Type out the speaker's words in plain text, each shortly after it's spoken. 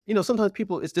sometimes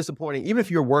people, it's disappointing, even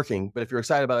if you're working, but if you're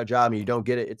excited about a job and you don't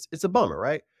get it, it's a bummer,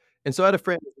 right? And so I had a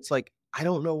friend, it's like, I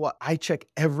don't know what, I check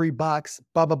every box,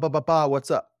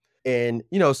 what's up? And,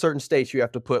 certain states you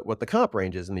have to put what the comp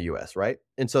range is in the US, right?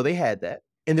 And so they had that.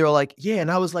 And they were like, yeah. And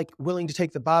I was like willing to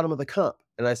take the bottom of the comp.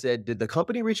 And I said, did the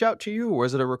company reach out to you or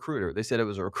was it a recruiter? They said it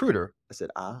was a recruiter. I said,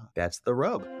 that's the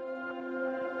rub.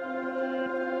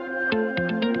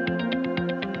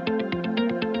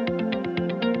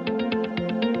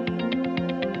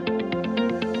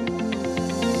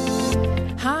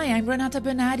 Hi, I'm Renata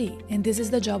Bernardi, and this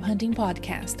is the Job Hunting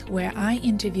Podcast, where I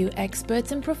interview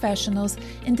experts and professionals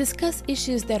and discuss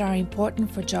issues that are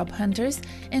important for job hunters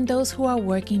and those who are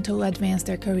working to advance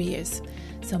their careers.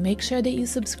 So make sure that you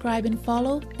subscribe and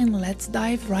follow, and let's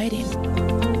dive right in.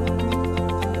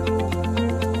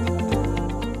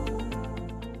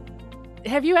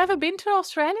 Have you ever been to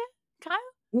Australia,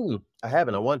 Kyle? I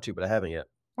haven't. I want to, but I haven't yet.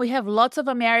 We have lots of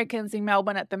Americans in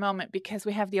Melbourne at the moment because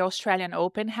we have the Australian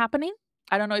Open happening.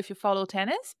 I don't know if you follow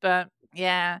tennis, but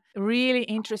yeah, really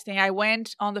interesting. I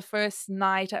went on the first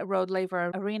night at Rod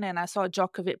Laver Arena and I saw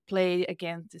Djokovic play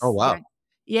against this. Oh, wow.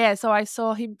 So I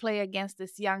saw him play against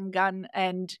this young gun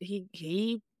and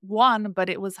he won, but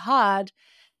it was hard.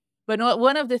 But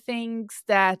one of the things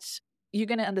that you're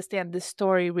going to understand, this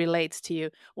story relates to you.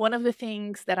 One of the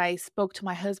things that I spoke to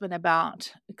my husband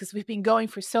about, because we've been going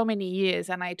for so many years,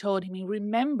 and I told him,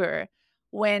 remember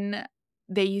when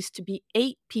there used to be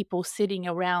 8 people sitting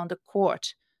around the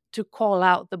court to call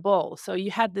out the ball. So you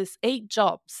had these 8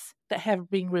 jobs that have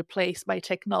been replaced by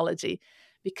technology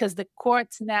because the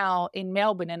courts now in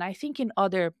Melbourne, and I think in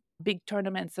other big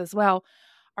tournaments as well,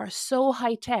 are so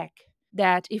high tech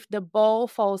that if the ball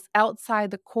falls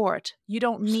outside the court, you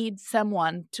don't need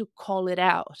someone to call it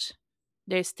out.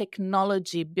 There's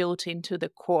technology built into the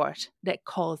court that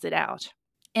calls it out.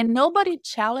 And nobody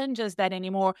challenges that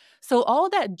anymore. So all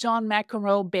that John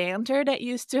McEnroe banter that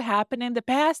used to happen in the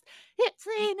past, it's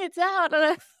in, it's out,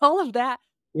 all of that.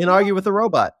 Can't argue with a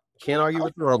robot. Can't argue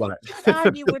with the robot.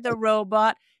 Argue with a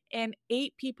robot. And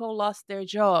 8 people lost their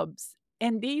jobs.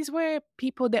 And these were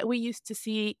people that we used to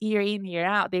see year in, year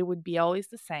out. They would be always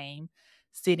the same,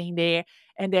 sitting there.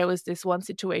 And there was this one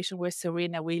situation where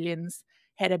Serena Williams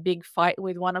had a big fight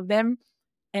with one of them.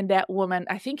 And that woman,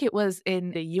 I think it was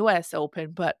in the US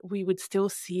Open, but we would still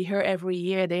see her every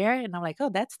year there. And I'm like, oh,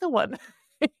 that's the one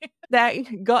that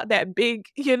got that big,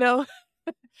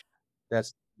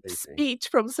 That's speech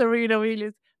from Serena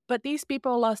Williams. But these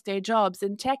people lost their jobs,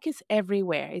 and tech is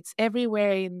everywhere. It's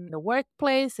everywhere in the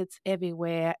workplace. It's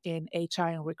everywhere in HR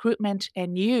and recruitment.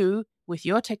 And you, with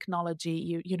your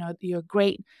technology, you're a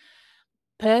great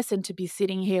person to be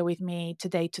sitting here with me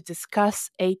today to discuss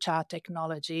HR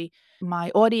technology. My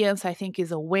audience, I think,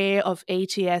 is aware of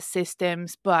ATS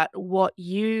systems, but what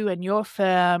you and your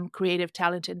firm, Creative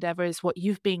Talent Endeavors, what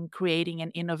you've been creating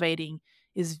and innovating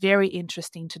is very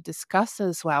interesting to discuss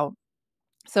as well.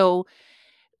 So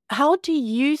how do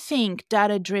you think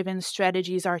data-driven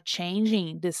strategies are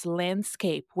changing this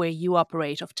landscape where you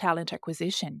operate of talent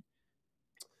acquisition?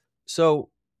 So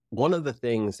one of the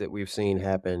things that we've seen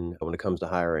happen when it comes to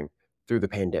hiring through the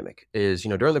pandemic is,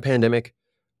 during the pandemic,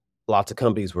 lots of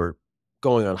companies were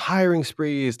going on hiring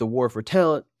sprees, the war for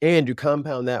talent, and you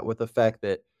compound that with the fact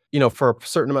that, for a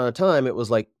certain amount of time, it was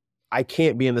like, I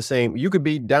can't be in the same, you could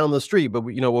be down the street, but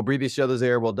we'll breathe each other's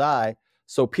air, we'll die.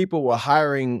 So people were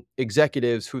hiring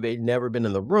executives who they'd never been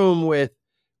in the room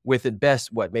with at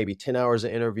best, maybe 10 hours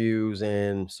of interviews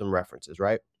and some references,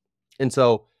 right? And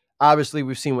so obviously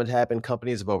we've seen what happened.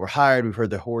 Companies have overhired. We've heard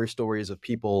the horror stories of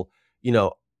people,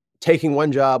 taking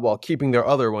one job while keeping their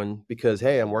other one because,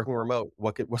 hey, I'm working remote.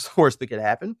 What's the worst that could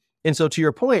happen? And so to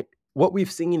your point, what we've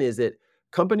seen is that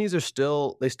companies they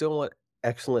still want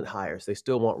excellent hires. They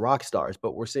still want rock stars.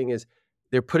 But what we're seeing is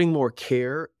they're putting more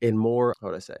care and more,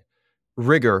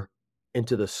 rigor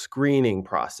into the screening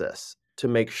process to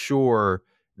make sure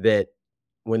that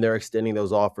when they're extending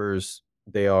those offers,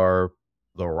 they are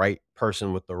the right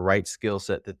person with the right skill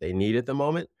set that they need at the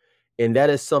moment. And that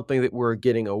is something that we're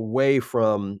getting away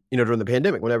from, during the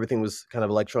pandemic when everything was kind of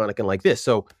electronic and like this.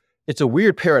 So it's a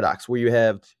weird paradox where you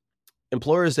have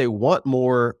employers, they want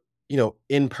more,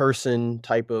 in-person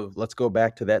type of, let's go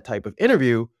back to that type of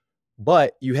interview,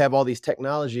 but you have all these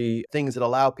technology things that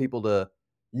allow people to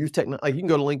use technology. Like you can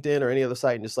go to LinkedIn or any other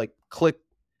site and just click,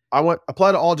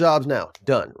 apply to all jobs now,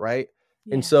 done, right?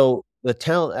 Yeah. And so the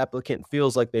talent applicant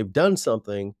feels like they've done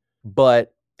something,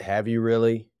 but have you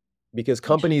really? Because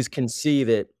companies can see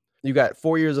that you got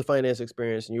 4 years of finance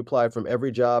experience and you applied from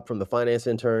every job from the finance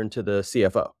intern to the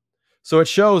CFO. So it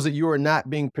shows that you are not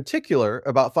being particular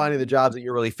about finding the jobs that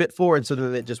you're really fit for. And so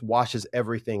then it just washes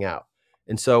everything out.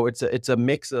 And so it's a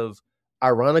mix of,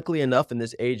 ironically enough, in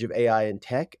this age of AI and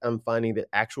tech, I'm finding that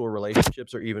actual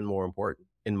relationships are even more important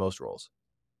in most roles.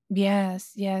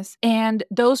 Yes, yes. And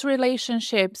those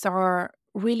relationships are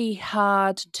really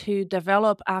hard to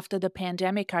develop after the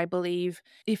pandemic, I believe.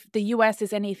 If the US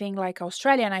is anything like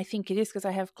Australia, and I think it is because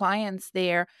I have clients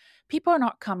there, people are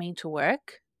not coming to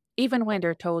work, even when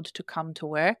they're told to come to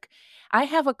work. I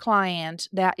have a client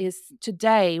that is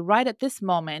today, right at this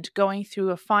moment, going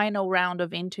through a final round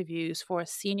of interviews for a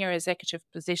senior executive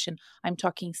position. I'm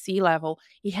talking C level.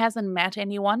 He hasn't met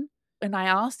anyone, and I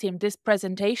asked him, this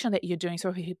presentation that you're doing,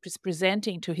 so he was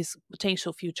presenting to his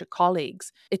potential future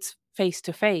colleagues, it's face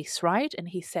to face, right? And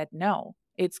he said, no,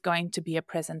 it's going to be a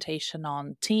presentation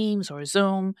on Teams or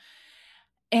Zoom.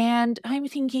 And I'm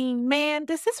thinking, man,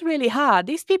 this is really hard.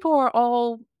 These people are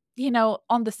all,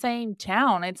 on the same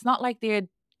town. It's not like they're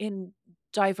in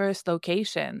diverse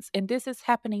locations. And this is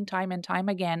happening time and time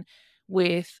again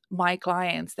with my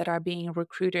clients that are being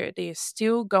recruited. They are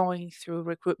still going through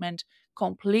recruitment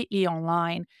completely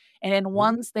online. And then Mhm.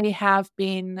 once they have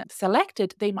been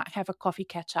selected, they might have a coffee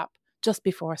catch up just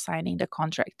before signing the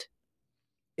contract.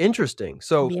 Interesting.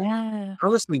 So, Yeah.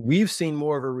 honestly, we've seen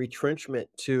more of a retrenchment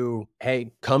to,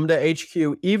 "Hey, come to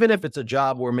HQ," even if it's a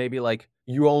job where maybe, like,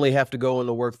 you only have to go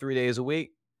into work 3 days a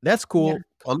week. That's Yeah. cool.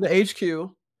 Come to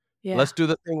HQ. Yeah. Let's do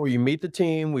the thing where you meet the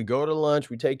team, we go to lunch,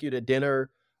 we take you to dinner.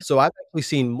 So I've actually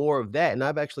seen more of that, and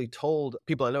I've actually told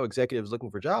people I know, executives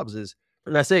looking for jobs, is,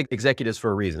 and I say executives for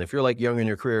a reason. If you're, like, young in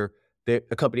your career,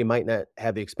 a company might not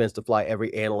have the expense to fly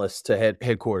every analyst to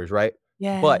headquarters, right?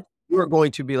 Yeah. But you're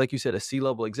going to be, like you said, a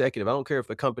C-level executive. I don't care if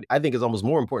the company, I think, is almost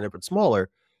more important if it's smaller,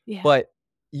 Yeah. but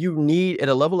you need, at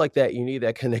a level like that, you need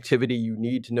that connectivity, you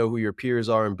need to know who your peers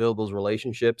are and build those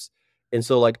relationships. And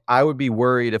so, like, I would be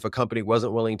worried if a company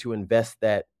wasn't willing to invest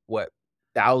that, what,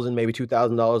 1,000, maybe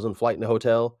 $2,000 on flight and a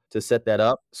hotel to set that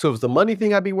up. So if it's a money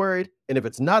thing, I'd be worried, and if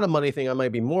it's not a money thing, I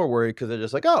might be more worried because 'cause they're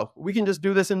just like, "Oh, we can just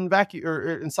do this in vacuum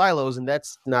or in silos," and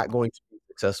that's not going to be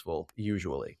successful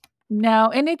usually. No,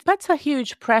 and it puts a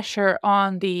huge pressure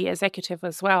on the executive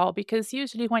as well, because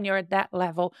usually when you're at that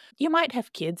level, you might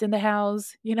have kids in the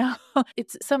house.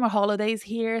 It's summer holidays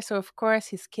here, so of course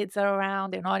his kids are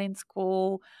around, they're not in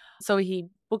school. So he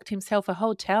booked himself a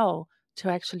hotel to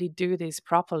actually do this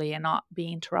properly and not be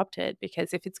interrupted,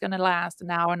 because if it's going to last an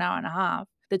hour and a half,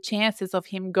 the chances of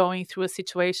him going through a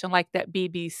situation like that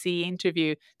BBC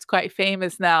interview, it's quite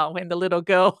famous now when the little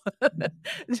girl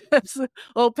just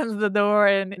opens the door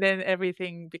and then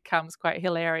everything becomes quite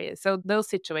hilarious. So those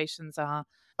situations are.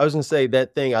 I was gonna say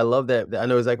that thing, I love that, I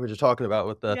know exactly what you're talking about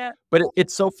with the, Yeah. but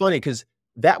it's so funny because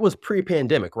that was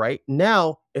pre-pandemic, right?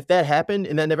 Now, if that happened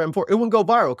and that never happened before, it wouldn't go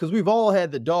viral because 'cause we've all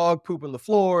had the dog poop on the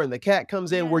floor and the cat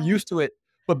comes in, we're Yeah. used to it.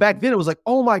 But back then it was like,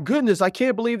 "Oh my goodness, I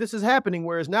can't believe this is happening,"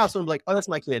 whereas now someone's like, "Oh, that's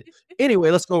my kid." Anyway,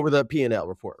 let's go over the P&L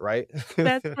report, right?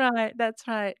 That's right, that's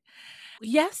right.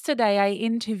 Yesterday, I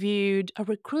interviewed a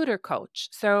recruiter coach.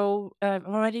 So I've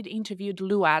already interviewed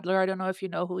Lou Adler. I don't know if you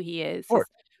know who he is. Or He's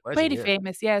legend, pretty yeah.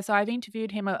 famous. Yeah. So I've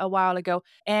interviewed him a while ago.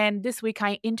 And this week,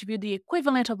 I interviewed the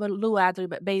equivalent of a Lou Adler,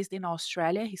 but based in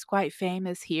Australia. He's quite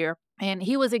famous here. And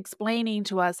he was explaining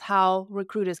to us how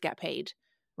recruiters get paid.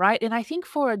 Right. And I think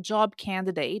for a job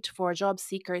candidate, for a job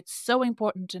seeker, it's so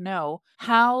important to know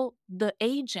how the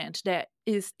agent that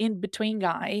is in between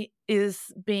guy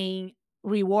is being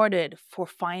rewarded for Mhm.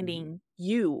 finding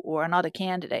you or another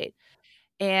candidate.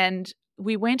 And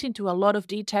we went into a lot of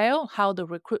detail how the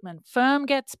recruitment firm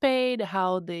gets paid,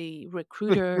 how the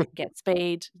recruiter gets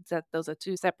paid. That those are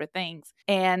two separate things.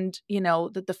 And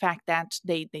the fact that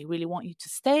they really want you to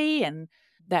stay, and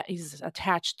that is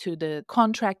attached to the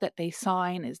contract that they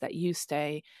sign, is that you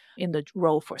stay in the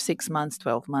role for 6 months,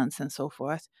 12 months, and so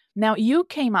forth. Now you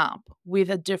came up with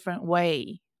a different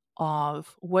way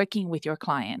of working with your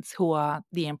clients who are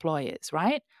the employers,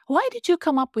 right? Why did you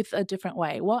come up with a different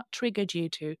way? What triggered you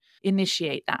to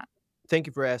initiate that? Thank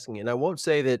you for asking, and I won't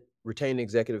say that retained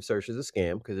executive search is a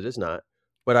scam because it is not,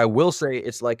 but I will say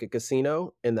it's like a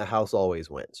casino and the house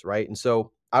always wins, right? And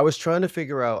so I was trying to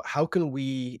figure out how can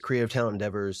we creative talent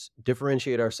endeavors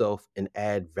differentiate ourselves and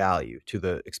add value to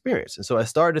the experience. And so I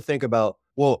started to think about,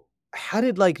 well, how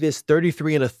did like this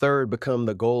 33 and a third become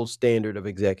the gold standard of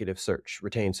executive search,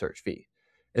 retained search fee?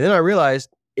 And then I realized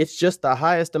it's just the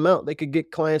highest amount they could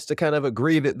get clients to kind of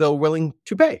agree that they're willing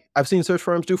to pay. I've seen search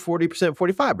firms do 40%,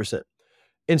 45%.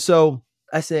 And so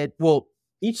I said, well,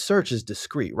 each search is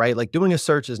discrete, right? Like doing a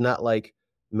search is not like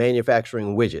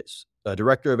manufacturing widgets. A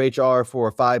director of HR for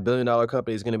a $5 billion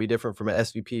company is going to be different from an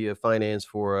SVP of finance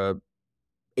for a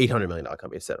 $800 million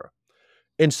company, et cetera.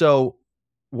 And so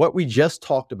what we just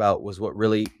talked about was what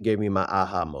really gave me my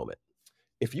aha moment.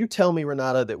 If you tell me,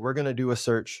 Renata, that we're going to do a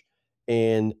search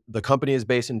and the company is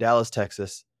based in Dallas,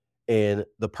 Texas, and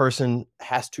the person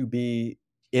has to be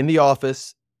in the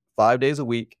office 5 days a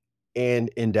week and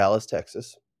in Dallas,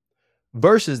 Texas,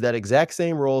 versus that exact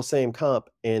same role, same comp,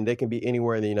 and they can be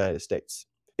anywhere in the United States.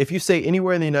 If you say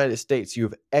anywhere in the United States,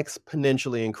 you've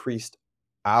exponentially increased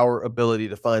our ability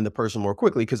to find the person more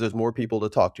quickly because there's more people to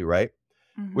talk to, right?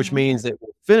 Which Mhm. means that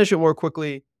we'll finish it more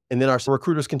quickly. And then our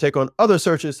recruiters can take on other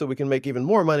searches so we can make even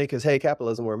more money because, hey,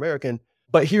 capitalism, we're American.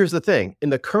 But here's the thing, in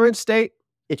the current state,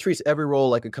 it treats every role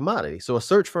like a commodity. So a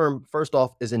search firm, first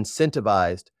off, is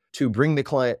incentivized to bring the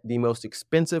client the most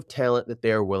expensive talent that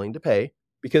they are willing to pay.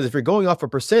 Because if you're going off a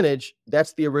percentage,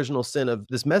 that's the original sin of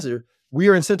this measure. We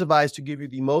are incentivized to give you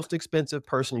the most expensive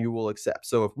person you will accept.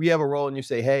 So if we have a role and you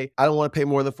say, hey, I don't want to pay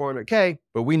more than 400K,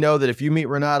 but we know that if you meet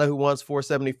Renata who wants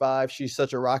 475, she's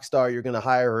such a rock star, you're going to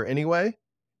hire her anyway.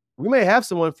 We may have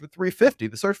someone for 350.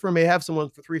 The search firm may have someone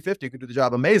for 350 who could do the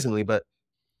job amazingly, but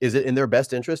is it in their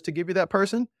best interest to give you that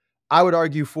person? I would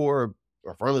argue for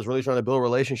a firm that's really trying to build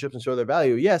relationships and show their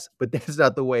value. Yes, but that's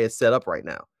not the way it's set up right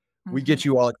now. We get Mhm.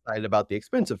 you all excited about the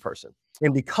expensive person.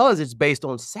 And because it's based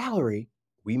on salary,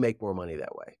 we make more money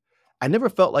that way. I never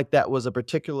felt like that was a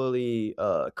particularly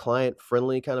client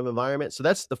friendly kind of environment. So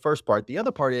that's the first part. The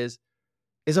other part is,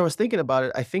 as I was thinking about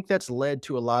it, I think that's led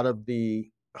to a lot of the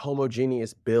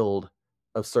homogeneous build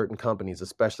of certain companies,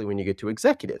 especially when you get to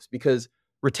executives, because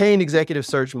retained executive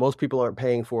search, most people aren't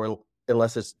paying for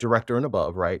unless it's director and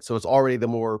above, right? So it's already the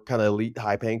more kind of elite,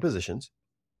 high paying positions.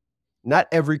 Not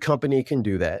every company can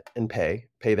do that and pay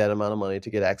that amount of money to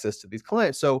get access to these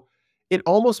clients. So it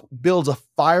almost builds a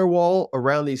firewall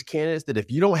around these candidates that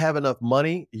if you don't have enough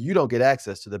money, you don't get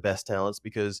access to the best talents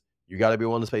because you got to be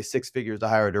willing to pay six figures to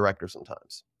hire a director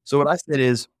sometimes. So what I said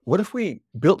is, what if we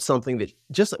built something that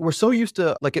just we're so used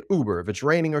to, like at Uber, if it's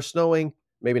raining or snowing,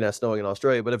 maybe not snowing in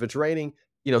Australia, but if it's raining,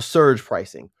 surge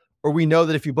pricing. Or we know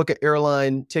that if you book an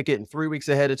airline ticket in 3 weeks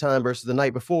ahead of time versus the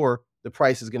night before, the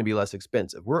price is going to be less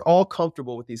expensive. We're all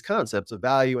comfortable with these concepts of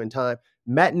value and time.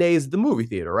 Matinees, the movie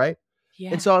theater, right?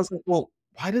 And so I Yes. was like, well,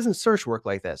 why doesn't search work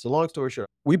like that? So long story short,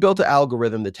 we built an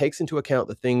algorithm that takes into account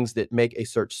the things that make a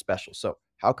search special. So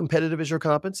how competitive is your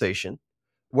compensation?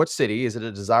 What city? Is it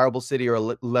a desirable city or a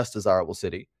less desirable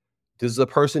city? Does the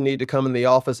person need to come in the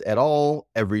office at all,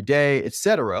 every day,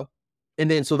 etc.? And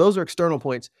then, so those are external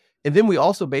points. And then we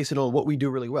also base it on what we do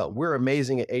really well. We're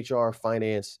amazing at HR,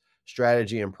 finance,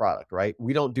 strategy, and product, right?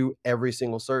 We don't do every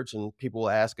single search, and people will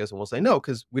ask us and we'll say no,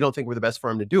 because we don't think we're the best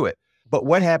firm to do it. But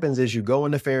what happens is you go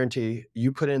into Farentee,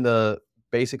 you put in the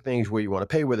basic things where you want to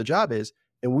pay, where the job is,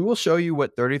 and we will show you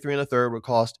what 33 and a third would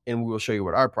cost, and we will show you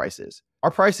what our price is.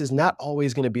 Our price is not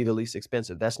always going to be the least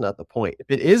expensive. That's not the point. If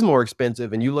it is more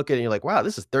expensive and you look at it and you're like, wow,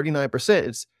 this is 39%,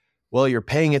 it's, well, you're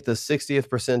paying at the 60th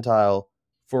percentile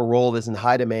for a role that's in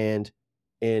high demand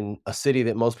in a city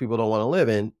that most people don't want to live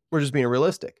in. We're just being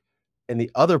realistic. And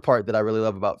the other part that I really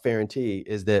love about Farentee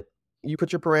is that you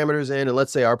put your parameters in, and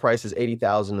let's say our price is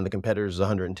 80,000 and the competitor's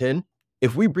 110.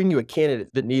 If we bring you a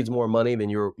candidate that needs more money than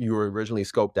you were originally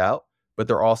scoped out, but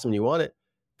they're awesome and you want it,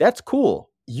 that's cool.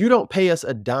 You don't pay us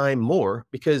a dime more,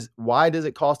 because why does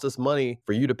it cost us money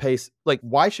for you to pay? Like,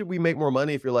 why should we make more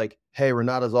money if you're like, hey,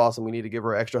 Renata's awesome, we need to give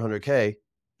her extra 100K?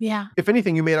 Yeah. If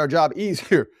anything, you made our job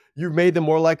easier. You've made them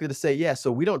more likely to say yes.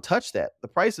 So we don't touch that. The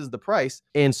price is the price.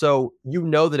 And so you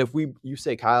know that if you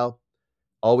say, Kyle,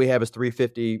 all we have is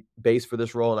 350 base for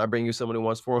this role, and I bring you someone who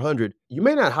wants 400, you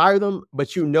may not hire them,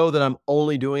 but you know that I'm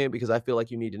only doing it because I feel like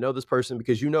you need to know this person,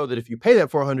 because you know that if you pay that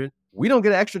 400, we don't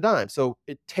get an extra dime. So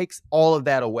it takes all of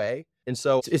that away. And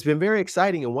so it's been very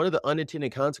exciting. And one of the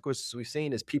unintended consequences we've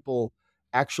seen is people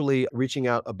actually reaching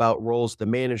out about roles at the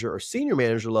manager or senior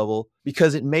manager level,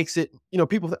 because it makes it,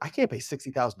 people think, I can't pay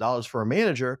 $60,000 for a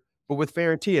manager. But with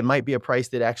Farentee, it might be a price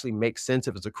that actually makes sense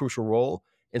if it's a crucial role.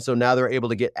 And so now they're able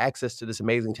to get access to this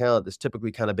amazing talent that's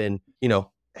typically kind of been,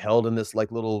 held in this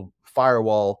like little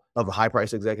firewall of high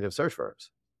price executive search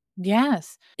firms.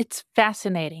 Yes, it's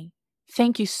fascinating.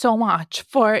 Thank you so much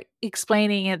for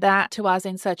explaining that to us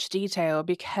in such detail,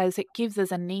 because it gives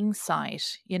us an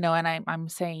insight, and I'm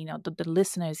saying, the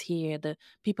listeners here, the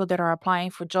people that are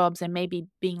applying for jobs and maybe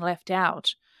being left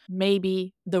out,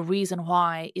 maybe the reason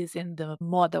why is in the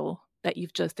model that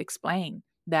you've just explained,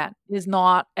 that is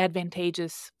not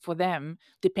advantageous for them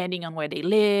depending on where they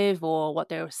live or what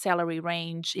their salary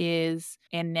range is.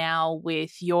 And now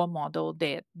with your model,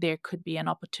 that there could be an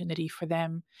opportunity for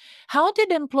them. How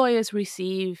did employers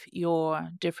receive your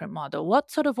different model? What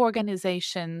sort of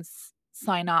organizations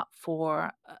sign up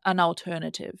for an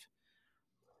alternative?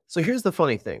 So here's the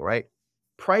funny thing, right?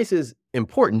 price is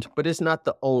important, but it's not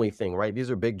the only thing, right? These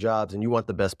are big jobs and you want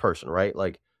the best person, right?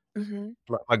 Like Mhm.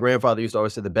 my grandfather used to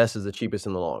always say the best is the cheapest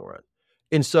in the long run.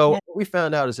 And so Yeah. what we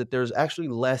found out is that there's actually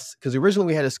less because originally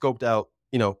we had it scoped out,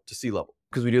 to sea level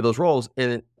because we do those roles.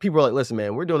 And people were like, listen,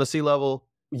 man, we're doing a sea level.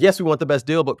 Yes, we want the best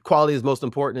deal, but quality is most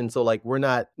important. And so like we're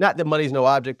not that money's no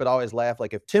object, but I always laugh.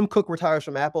 Like if Tim Cook retires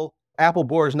from Apple, Apple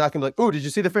board is not gonna be like, oh, did you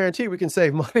see the guarantee? We can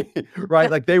save money, right?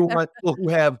 Like they want people who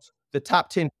have the top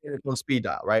 10 candidates on speed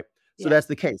dial, right? So Yeah. that's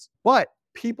the case. But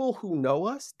people who know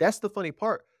us, that's the funny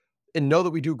part and know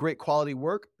that we do great quality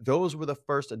work, those were the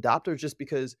first adopters just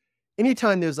because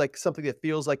anytime there's like something that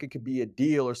feels like it could be a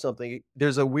deal or something,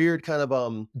 there's a weird kind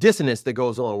of dissonance that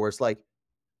goes on where it's like,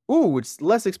 ooh, it's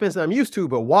less expensive than I'm used to,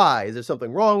 but why? Is there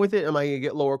something wrong with it? Am I gonna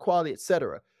get lower quality,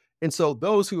 etc.? And so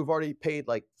those who have already paid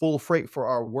like full freight for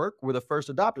our work were the first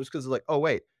adopters because it's like, oh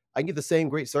wait, I can get the same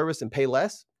great service and pay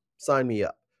less. Sign me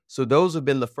up. So those have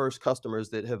been the first customers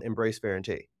that have embraced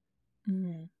guarantee.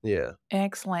 Mm, Yeah.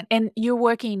 excellent. And you're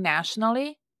working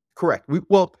nationally? Correct.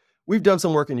 We've done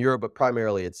some work in Europe, but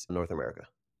primarily it's North America.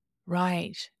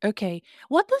 Right. Okay.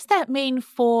 What does that mean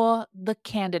for the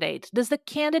candidate? Does the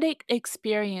candidate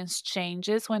experience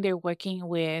changes when they're working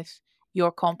with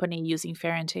your company using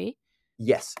Ferranti?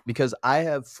 Yes, because I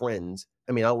have friends.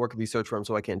 I mean, I don't work at these search firms,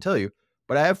 so I can't tell you.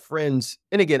 But I have friends,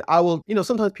 and again, I will.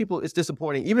 Sometimes people, it's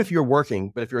disappointing, even if you're working.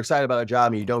 But if you're excited about a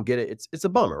job and you don't get it, it's a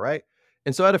bummer, right?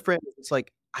 And so I had a friend. It's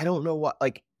like I don't know what.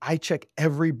 Like I check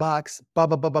every box. Ba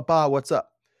ba ba ba ba. What's up?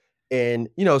 And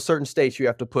certain states you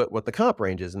have to put what the comp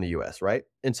range is in the U.S., right?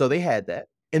 And so they had that,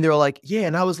 and they were like, yeah.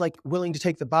 And I was like willing to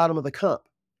take the bottom of the comp.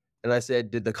 And I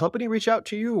said, "Did the company reach out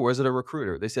to you or is it a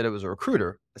recruiter?" They said it was a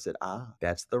recruiter. I said, "Ah,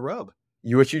 that's the rub."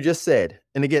 What you just said.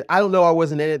 And again, I don't know, I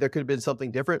wasn't in it. There could have been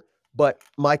something different, but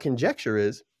my conjecture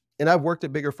is, and I've worked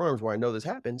at bigger firms where I know this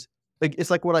happens. Like it's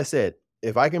like what I said.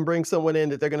 If I can bring someone in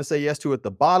that they're going to say yes to at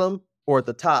the bottom or at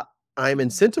the top, I'm Mhm.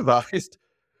 incentivized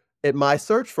at my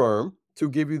search firm to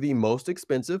give you the most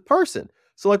expensive person.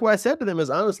 So like what I said to them is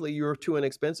honestly, you're too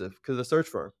inexpensive because the search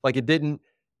firm, like they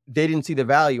didn't see the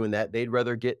value in that. They'd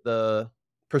rather get the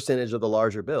percentage of the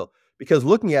larger bill because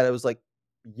looking at it, it was like,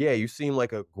 yeah, you seem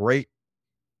like a great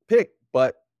pick,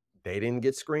 but they didn't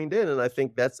get screened in. And I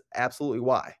think that's absolutely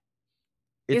why.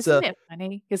 It's Isn't a it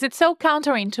funny? Because it's so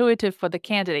counterintuitive for the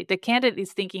candidate. The candidate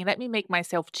is thinking, let me make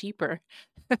myself cheaper.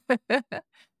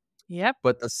 Yep.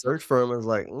 But the search firm is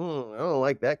like, I don't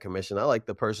like that commission. I like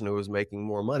the person who is making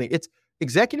more money. It's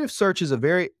executive search is a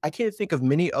very I can't think of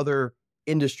many other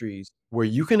industries where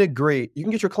you can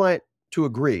get your client to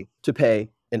agree to pay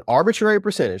an arbitrary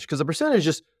percentage because the percentage is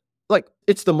just like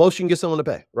it's the most you can get someone to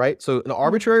pay, right? So an Mhm.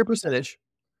 arbitrary percentage.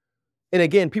 And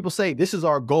again, people say this is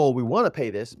our goal. We want to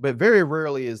pay this, but very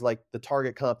rarely is like the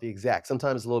target comp the exact.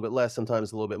 Sometimes a little bit less,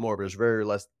 sometimes a little bit more, but it's very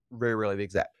rarely the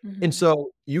exact. And Mhm.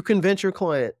 so you convince your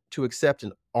client to accept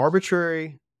an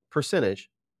arbitrary percentage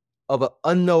of an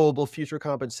unknowable future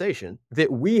compensation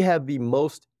that we have the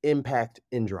most impact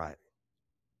in driving,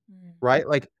 Mm. right?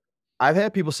 Like I've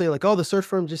had people say, like, oh, the search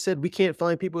firm just said we can't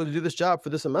find people to do this job for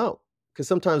this amount. Cause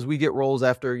sometimes we get roles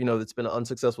after, it's been an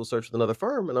unsuccessful search with another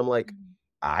firm. And I'm like, Mhm.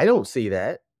 I don't see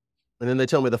that. And then they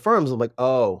tell me the firms, I'm like,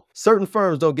 oh, certain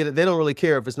firms don't get it. They don't really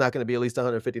care if it's not going to be at least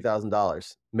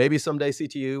 $150,000. Maybe someday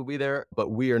CTU will be there, but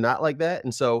we are not like that.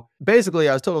 And so basically,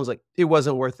 I was told I was like, it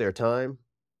wasn't worth their time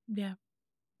Yeah.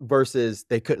 versus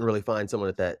they couldn't really find someone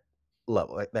at that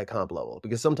level, like that comp level.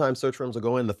 Because sometimes search firms will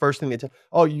go in, the first thing they tell,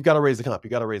 oh, you got to raise the comp, you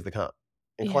got to raise the comp.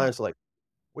 And Yeah. clients are like,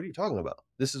 what are you talking about?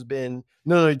 This has been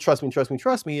no, no, trust me, trust me,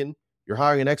 trust me. And you're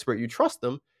hiring an expert, you trust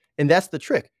them. And that's the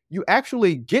trick. You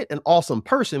actually get an awesome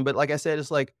person. But like I said,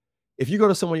 it's like if you go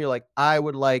to someone, you're like, I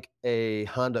would like a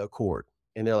Honda Accord.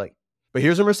 And they're like, but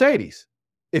here's a Mercedes.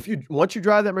 If you once you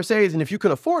drive that Mercedes and if you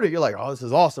can afford it, you're like, oh, this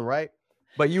is awesome, right?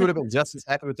 But you would have been just as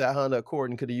happy with that Honda Accord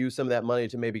and could have used some of that money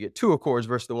to maybe get two Accords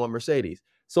versus the one Mercedes.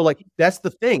 So like that's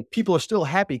the thing. People are still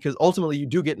happy because ultimately you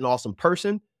do get an awesome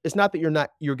person. It's not that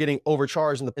you're getting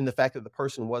overcharged in the fact that the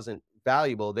person wasn't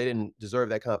valuable. They didn't deserve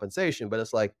that compensation. But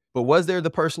it's like, but was there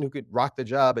the person who could rock the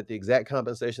job at the exact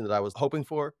compensation that I was hoping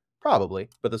for? Probably.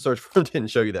 But the search firm didn't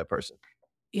show you that person.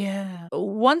 Yeah.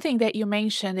 One thing that you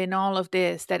mentioned in all of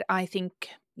this that I think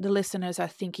the listeners are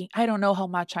thinking, I don't know how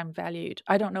much I'm valued.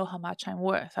 I don't know how much I'm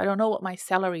worth. I don't know what my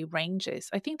salary range is.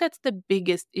 I think that's the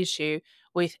biggest issue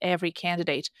with every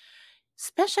candidate.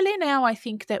 Especially now, I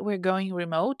think that we're going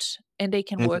remote and they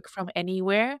can Mhm. work from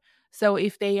anywhere. So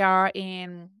if they are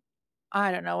in,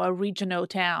 I don't know, a regional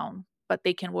town, but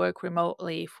they can work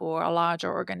remotely for a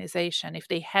larger organization, if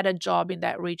they had a job in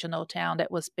that regional town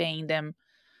that was paying them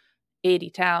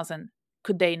 80,000,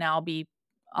 could they now be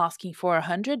asking for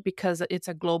 100 because it's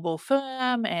a global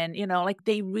firm, and like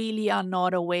they really are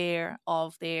not aware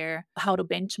of their how to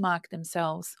benchmark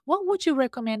themselves. What would you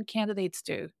recommend candidates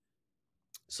do?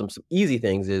 Some easy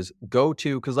things is go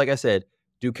to, because like I said,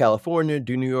 do California,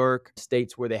 do New York,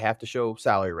 states where they have to show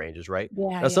salary ranges, right?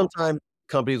 Yeah, Now, yeah, sometimes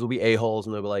companies will be a-holes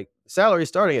and they'll be like, salary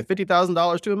starting at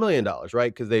 $50,000 to $1 million,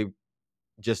 right? Because they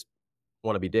just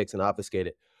want to be dicks and obfuscate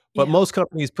it. But yeah. most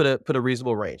companies put a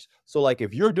reasonable range. So like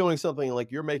if you're doing something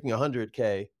like you're making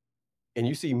 100K and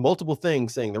you see multiple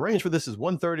things saying the range for this is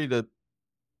 130 to,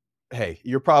 hey,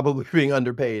 you're probably being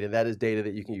underpaid, and that is data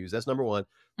that you can use. That's number one. Of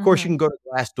course, you Mhm. can go to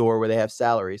Glassdoor where they have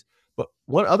salaries. But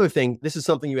one other thing, this is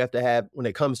something you have to have when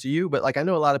it comes to you. But like I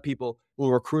know a lot of people, when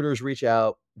recruiters reach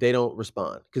out, they don't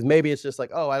respond because maybe it's just like,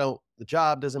 oh, I don't, the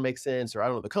job doesn't make sense, or I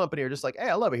don't know the company, or just like, hey,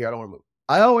 I love it here. I don't want to move.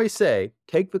 I always say,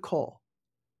 take the call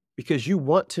because you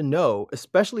want to know,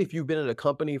 especially if you've been in a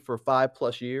company for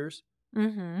 5+ years,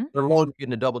 Mhm. or long you get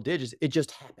into double digits, it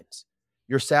just happens.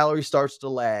 Your salary starts to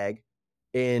lag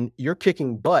and you're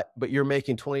kicking butt, but you're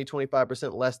making 20,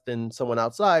 25% less than someone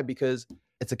outside because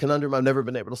it's a conundrum I've never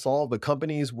been able to solve. But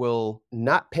companies will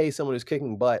not pay someone who's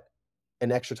kicking butt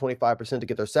an extra 25% to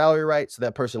get their salary right. So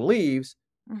that person leaves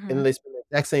and then Mhm. they spend the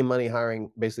exact same money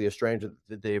hiring basically a stranger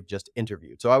that they've just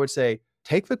interviewed. So I would say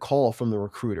take the call from the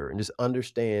recruiter and just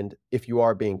understand if you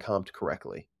are being comped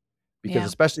correctly. Because Yeah.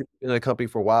 especially in a company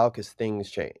for a while, because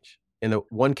things change. And the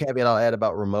one caveat I'll add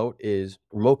about remote is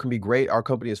remote can be great. Our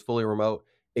company is fully remote.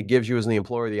 It gives you as the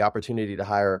employer the opportunity to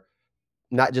hire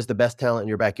not just the best talent in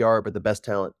your backyard, but the best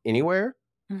talent anywhere.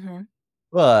 Mhm.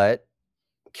 But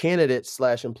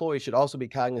candidates/employees should also be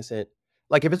cognizant.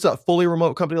 Like if it's a fully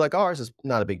remote company like ours, it's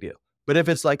not a big deal. But if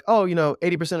it's like, oh,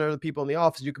 80% of the people in the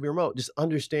office, you can be remote, just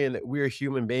understand that we're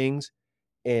human beings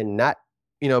and not,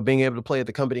 being able to play at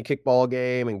the company kickball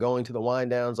game and going to the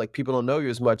wind downs, like people don't know you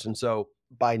as much. And so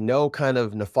by no kind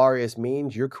of nefarious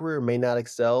means, your career may not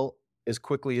excel as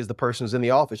quickly as the person who's in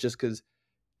the office just because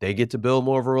they get to build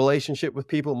more of a relationship with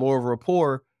people, more of a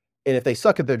rapport. And if they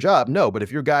suck at their job, no. But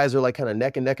if your guys are like kind of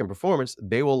neck and neck in performance,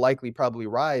 they will likely probably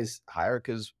rise higher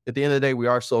because at the end of the day, we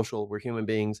are social, we're human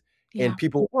beings. And Yeah.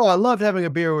 people, oh, I loved having a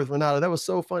beer with Renata. That was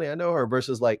so funny. I know her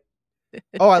versus like,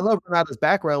 oh, I love Renata's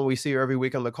background. We see her every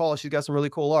week on the call. She's got some really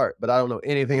cool art, but I don't know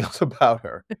anything else about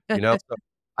her, you know? So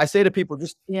I say to people,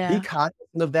 just be Yeah.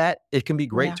 cognizant of that. It can be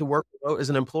great Yeah. to work remote as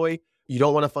an employee. You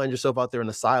don't wanna find yourself out there in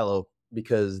a silo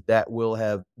because that will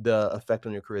have the effect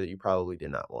on your career that you probably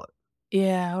did not want.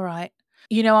 Yeah, all right.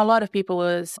 A lot of people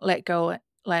was let go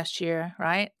last year,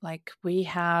 right? Like we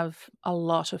have a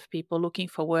lot of people looking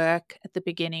for work at the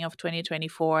beginning of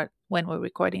 2024 when we're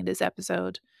recording this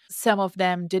episode. Some of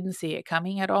them didn't see it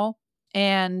coming at all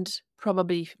and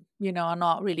probably, are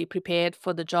not really prepared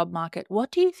for the job market. What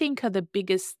do you think are the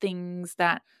biggest things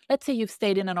that, let's say you've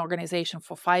stayed in an organization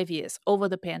for 5 years over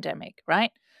the pandemic,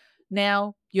 right?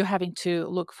 Now you're having to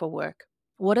look for work.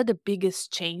 What are the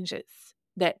biggest changes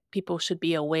that people should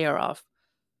be aware of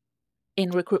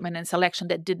in recruitment and selection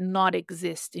that did not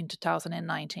exist in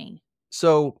 2019?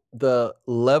 So the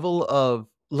level of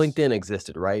LinkedIn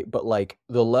existed, right? But like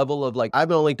the level of like I've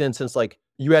been on LinkedIn since like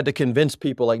you had to convince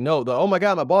people like, no, oh my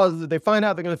God, my boss, they find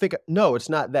out they're gonna think no, it's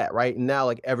not that, right? And now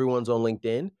like everyone's on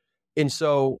LinkedIn. And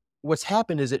so what's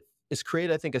happened is it's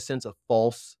created, I think, a sense of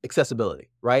false accessibility,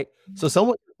 right? So Mhm.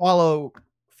 someone can follow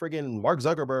friggin' Mark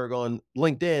Zuckerberg on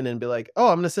LinkedIn and be like, oh,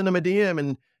 I'm gonna send him a DM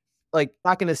and like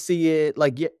not gonna see it.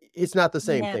 Like, yeah, it's not the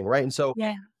same Yeah, thing, right? And so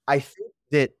yeah, I think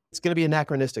that it's gonna be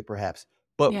anachronistic perhaps,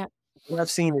 but yeah. what I've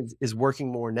seen is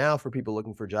working more now for people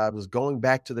looking for jobs is going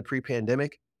back to the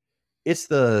pre-pandemic. It's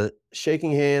the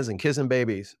shaking hands and kissing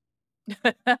babies.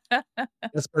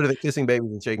 That's part of the kissing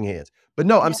babies and shaking hands. But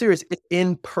no, I'm Yeah, serious. It's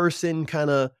in-person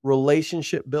kinda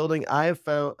relationship building. I have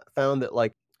found that,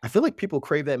 like, I feel like people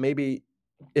crave that maybe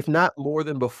if not more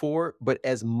than before, but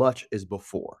as much as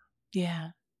before.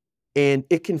 yeah, And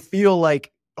it can feel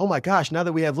like, "Oh my gosh, now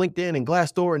that we have LinkedIn and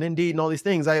Glassdoor and Indeed and all these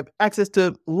things, I have access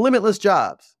to limitless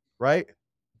jobs," right?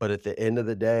 But at the end of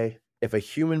the day, if a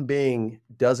human being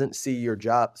doesn't see your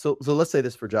job, so let's say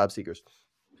this for job seekers.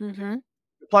 mhm,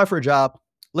 Apply for a job.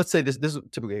 Let's say this is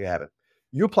typically happen.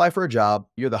 You apply for a job,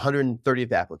 you're the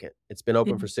 130th applicant. It's been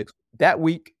yeah, open for 6 that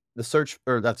week, the search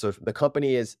or that's the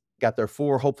company has got their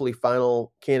 4 hopefully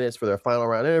final candidates for their final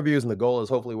round interviews, and the goal is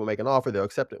hopefully we'll make an offer, they'll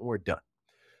accept it, and we're done.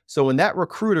 So when the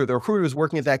recruiter who's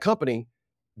working at that company,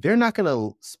 they're not gonna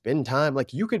spend time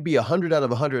like, you could be 100 out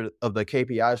of 100 of the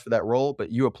KPIs for that role,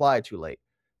 but you applied too late.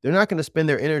 They're not gonna spend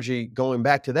their energy going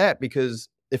back to that because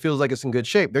it feels like it's in good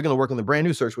shape. They're gonna work on the brand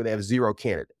new search where they have 0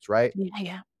 candidates, right? yeah,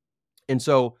 yeah. And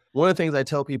so one of the things I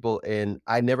tell people, and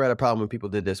I never had a problem when people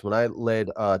did this, when I led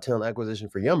talent acquisition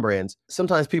for Young Brands,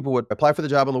 sometimes people would apply for the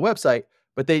job on the website,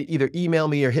 but they either email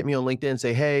me or hit me on LinkedIn and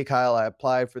say, "Hey, Kyle, I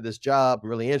applied for this job. I'm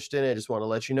really interested in it. I just want to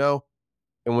let you know."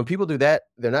 And when people do that,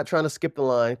 they're not trying to skip the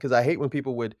line, because I hate when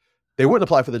people they wouldn't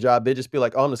apply for the job. They'd just be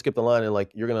like, "Oh, I'm gonna skip the line, and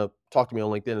like you're gonna talk to me on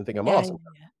LinkedIn and think I'm Yeah, awesome."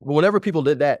 yeah, yeah. But whenever people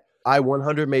did that, I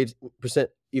 100 made percent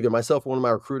either myself or one of my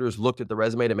recruiters looked at the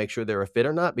resume to make sure they're a fit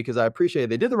or not, because I appreciate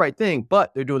they did the right thing,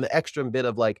 but they're doing the extra bit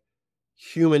of like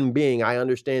human being. I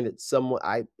understand that someone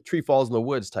I tree falls in the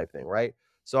woods type thing, right?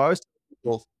 So I always tell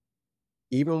people,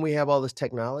 even when we have all this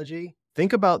technology,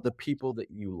 think about the people that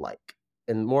you like,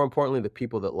 and more importantly, the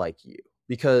people that like you.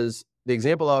 Because the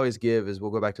example I always give is,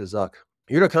 we'll go back to Zuck.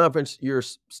 You're at a conference, you're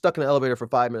stuck in an elevator for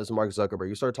 5 minutes with Mark Zuckerberg.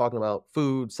 You start talking about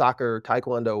food, soccer,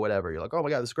 taekwondo, whatever. You're like, oh my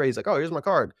God, this is great. He's like, oh, here's my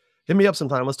card. Hit me up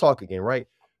sometime. Let's talk again, right?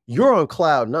 You're on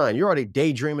cloud nine. You're already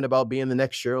daydreaming about being the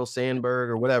next Sheryl Sandberg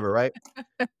or whatever, right?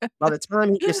 By the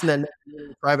time he gets in that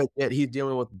next private jet, he's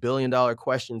dealing with billion-dollar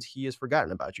questions. He has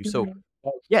forgotten about you. So, Mhm,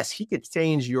 yes, he could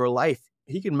change your life.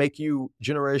 He can make you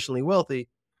generationally wealthy.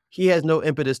 He has no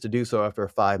impetus to do so after a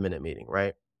 5-minute meeting,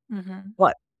 right? mhm.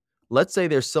 But let's say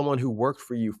there's someone who worked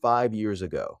for you 5 years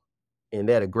ago, and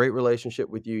they had a great relationship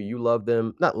with you. You love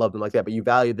them, not love them like that, but you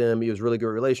valued them. It was a really good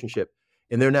relationship.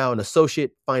 And they're now an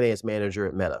associate finance manager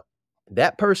at Meta.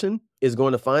 That person is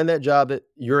going to find that job that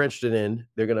you're interested in.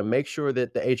 They're going to make sure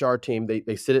that the HR team,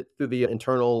 they sit it through the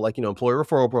internal, like, employee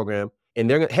referral program. And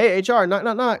they're gonna, hey, HR, knock,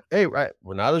 knock, knock. Hey, right.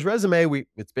 Well, not his resume.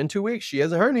 It's been 2 weeks. She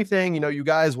hasn't heard anything. You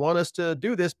guys want us to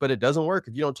do this, but it doesn't work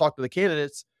if you don't talk to the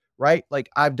candidates, right? Like,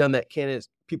 I've done that. Candidates,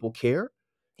 people care.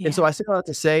 And so Yeah, I say all that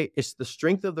to say, it's the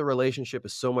strength of the relationship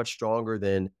is so much stronger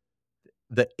than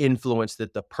the influence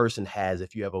that the person has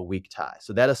if you have a weak tie.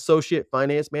 So that associate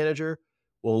finance manager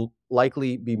will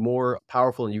likely be more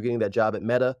powerful in you getting that job at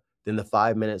Meta than the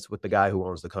 5 minutes with the guy who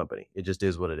owns the company. It just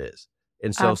is what it is.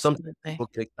 And so sometimes absolutely. people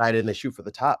get excited and they shoot for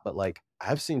the top, but like,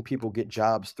 I've seen people get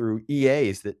jobs through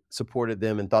EAs that supported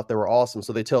them and thought they were awesome.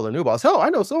 So they tell their new boss, "Oh, I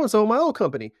know so and so in my old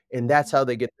company," and that's how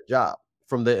they get the job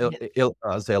from the Yes.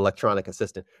 I'll say electronic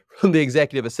assistant, from the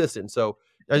executive assistant. So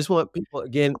I just want people,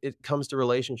 again, it comes to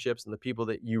relationships and the people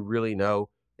that you really know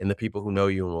and the people who know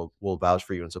you and will vouch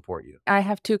for you and support you. I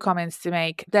have 2 comments to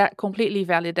make. That completely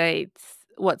validates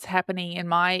what's happening in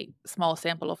my small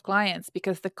sample of clients,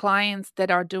 because the clients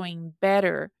that are doing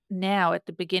better now at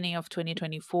the beginning of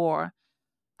 2024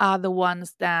 are the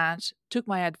ones that took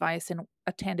my advice and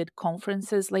attended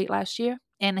conferences late last year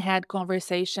and had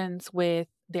conversations with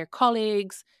their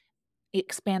colleagues,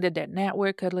 expanded their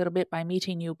network a little bit by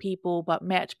meeting new people, but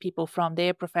met people from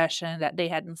their profession that they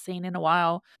hadn't seen in a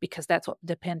while, because that's what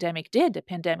the pandemic did. The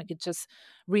pandemic, it just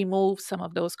removed some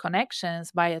of those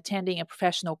connections. By attending a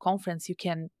professional conference, you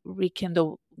can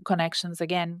rekindle connections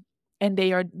again. And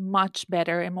they are much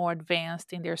better and more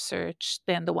advanced in their search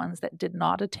than the ones that did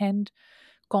not attend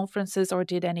conferences or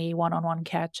did any one on one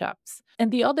catch ups. And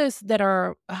the others that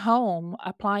are home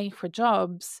applying for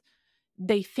jobs,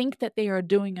 they think that they are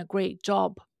doing a great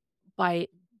job by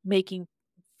making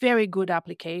very good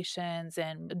applications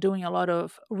and doing a lot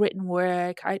of written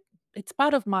work. It's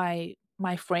part of my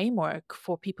framework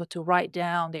for people to write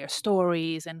down their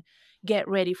stories and get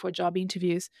ready for job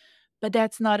interviews. But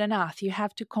that's not enough. You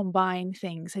have to combine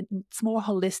things, and it's more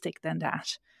holistic than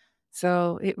that.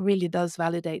 So it really does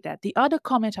validate that. The other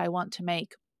comment I want to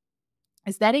make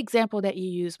is that example that you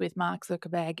use with Mark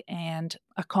Zuckerberg and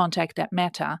a contact at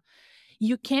Meta.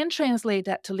 You can translate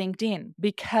that to LinkedIn,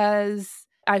 because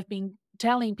I've been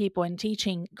telling people and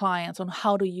teaching clients on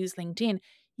how to use LinkedIn.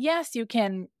 Yes, you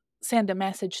can send a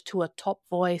message to a top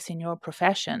voice in your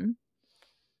profession,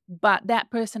 but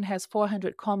that person has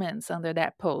 400 comments under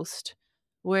that post.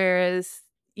 Whereas,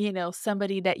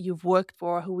 somebody that you've worked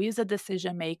for who is a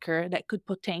decision maker that could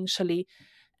potentially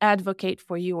advocate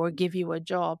for you or give you a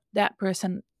job, that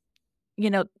person,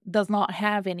 does not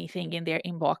have anything in their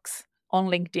inbox on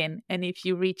LinkedIn. And if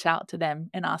you reach out to them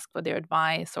and ask for their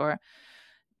advice, or,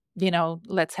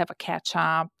 let's have a catch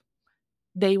up,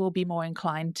 they will be more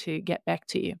inclined to get back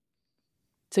to you.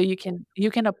 So you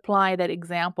can apply that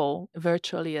example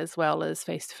virtually as well as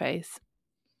face to face.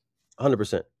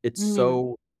 100%.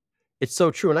 Mm, It's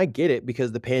so true, and I get it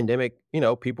because the pandemic,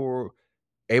 people were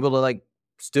able to, like,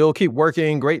 still keep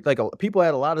working great, like, people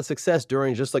had a lot of success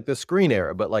during just, like, the screen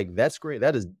era, but, like, that's great,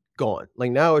 that is gone.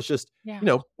 Like, now it's just, yeah.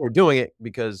 we're doing it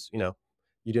because, you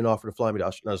didn't offer to fly me to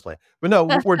Aus no, just playing. But no,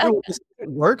 we're doing this, it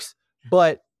works,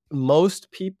 but most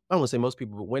people, I don't wanna say most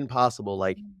people, but when possible,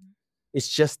 like, Mm, it's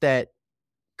just that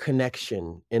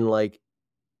connection, and, like,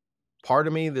 part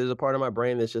of me, there's a part of my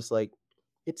brain that's just like,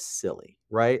 it's silly,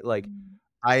 right? Like, mm.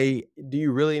 I do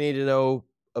you really need to know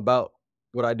about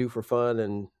what I do for fun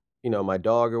and, my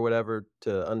dog or whatever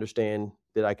to understand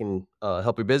that I can,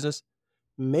 help your business?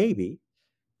 Maybe,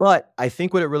 but I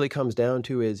think what it really comes down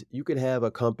to is you could have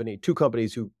a company 2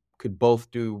 companies who could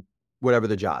both do whatever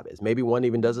the job is. Maybe one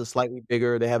even does it slightly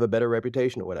bigger, they have a better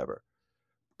reputation or whatever.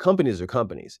 Companies are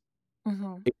companies.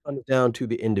 Mhm, It comes down to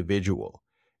the individual.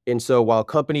 And so while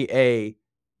company A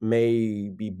may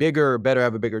be bigger or better,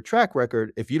 have a bigger track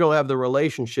record, if you don't have the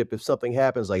relationship, if something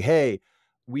happens like, "Hey,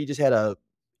 we just had a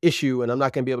issue and I'm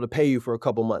not gonna be able to pay you for a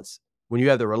couple months." When you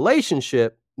have the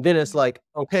relationship, then it's mhm, like,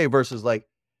 okay, versus like,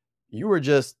 "You were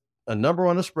just a number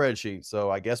on a spreadsheet,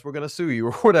 so I guess we're gonna sue you,"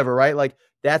 or whatever, right? Like,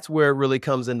 that's where it really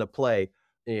comes into play.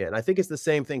 Yeah, and I think it's the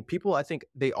same thing. People, I think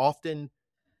they often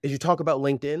as you talk about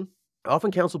LinkedIn, I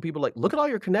often counsel people like, look at all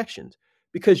your connections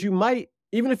because you might,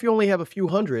 even if you only have a few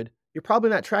hundred, you're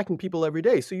probably not tracking people every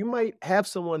day. So you might have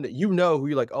someone that who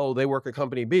you're like, oh, they work at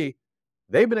company B.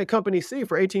 They've been at company C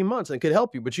for 18 months and could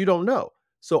help you, but you don't know.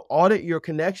 So audit your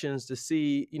connections to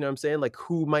see, what I'm saying, like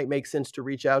who might make sense to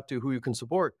reach out to, who you can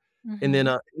support, and then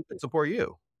mhm. who can support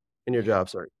you in your Yeah. job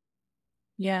search.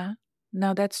 Yeah.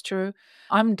 No, that's true.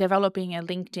 I'm developing a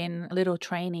LinkedIn little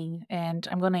training and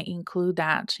I'm going to include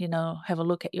that, have a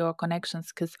look at your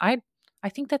connections cuz I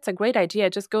think that's a great idea.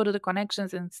 Just go to the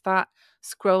connections and start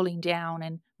scrolling down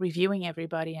and reviewing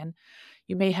everybody and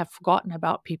you may have forgotten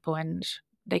about people and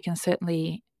they can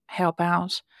certainly help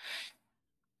out.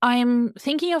 I'm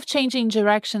thinking of changing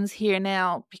directions here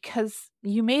now because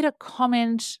you made a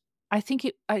comment. I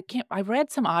think I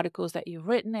read some articles that you've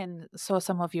written and saw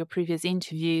some of your previous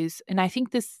interviews, and I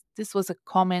think this was a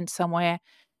comment somewhere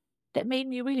that made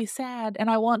me really sad, and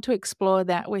I want to explore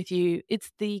that with you.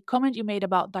 It's the comment you made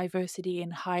about diversity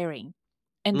in hiring,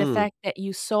 and the Mm. fact that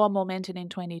you saw a momentum in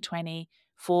 2020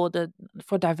 for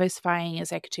diversifying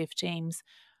executive teams,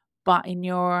 but in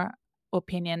your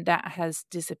opinion, that has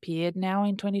disappeared now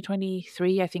in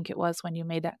 2023, I think it was when you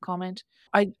made that comment.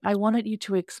 I wanted you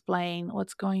to explain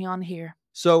what's going on here.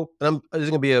 So, and this is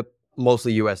gonna be a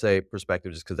mostly USA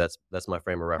perspective, just because that's my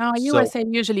frame of Now, reference. So, USA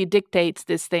usually dictates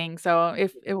this thing, so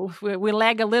if we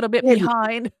lag a little bit and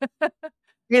behind.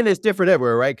 and it's different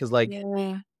everywhere, right? Because like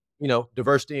Yeah.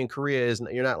 diversity in Korea is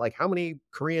you're not like, how many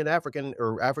Korean African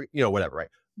or African, whatever, right?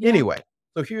 Yeah. Anyway,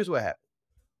 so here's what happened.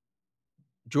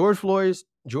 George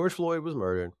Floyd was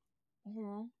murdered.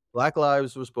 Mhm. Black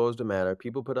lives were supposed to matter.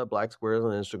 People put up black squares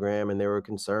on Instagram and they were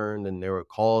concerned and there were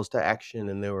calls to action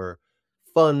and there were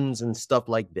funds and stuff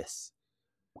like this.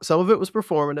 Some of it was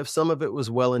performative, some of it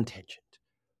was well intentioned.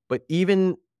 But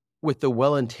even with the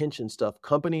well intentioned stuff,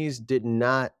 companies did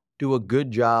not do a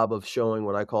good job of showing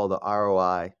what I call the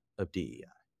ROI of DEI.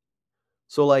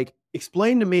 So, like,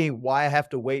 explain to me why I have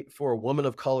to wait for a woman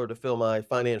of color to fill my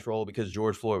finance role because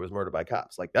George Floyd was murdered by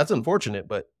cops. Like, that's unfortunate,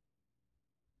 but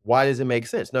why does it make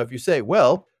sense? Now, if you say,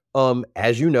 well,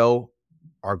 as you know,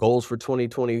 our goals for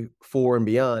 2024 and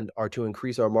beyond are to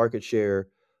increase our market share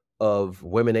of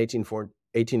women 18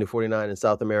 to 49 in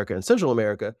South America and Central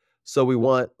America. So we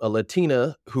want a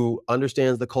Latina who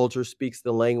understands the culture, speaks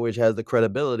the language, has the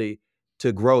credibility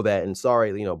to grow that. And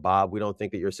sorry, Bob, we don't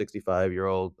think that your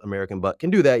 65-year-old American butt can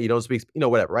do that. You don't speak,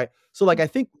 whatever, right? So, like, I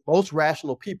think most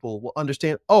rational people will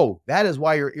understand, oh, that is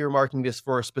why you're earmarking this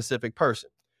for a specific person.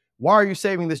 Why are you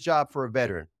saving this job for a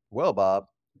veteran? Well, Bob,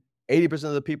 80%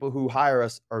 of the people who hire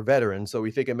us are veterans, so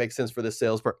we think it makes sense for this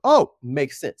salesperson. Oh,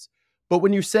 makes sense. But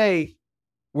when you say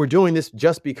we're doing this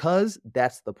just because,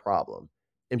 that's the problem.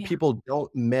 And Yeah. people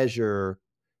don't measure.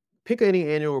 Pick any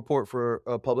annual report for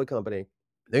a public company.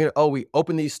 They're gonna, oh, we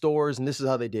opened these stores and this is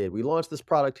how they did. We launched this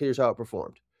product. Here's how it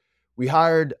performed. We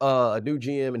hired a new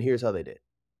GM and here's how they did.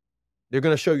 They're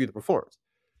gonna show you the performance.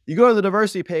 You go to the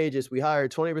diversity pages, we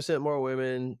hired 20% more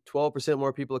women, 12%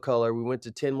 more people of color. We went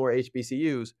to 10 more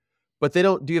HBCUs, but they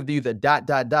don't give you the dot,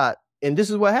 dot, dot. And this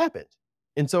is what happened.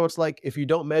 And so it's like, if you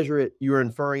don't measure it, you're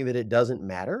inferring that it doesn't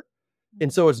matter.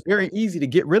 And Mhm. so it's very easy to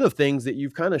get rid of things that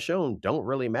you've kind of shown don't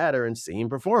really matter and seem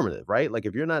performative, right? Like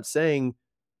if you're not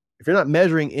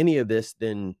measuring any of this,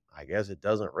 then I guess it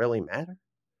doesn't really matter.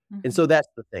 And so Mhm. that's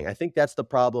the thing. I think that's the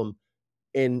problem.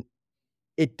 And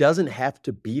it doesn't have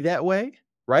to be that way,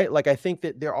 right? Like, I think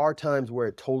that there are times where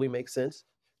it totally makes sense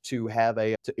to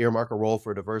earmark a role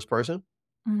for a diverse person,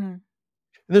 Mhm.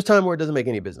 and there's time where it doesn't make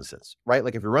any business sense, right?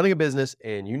 Like, if you're running a business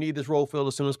and you need this role filled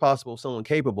as soon as possible, someone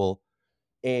capable,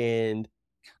 and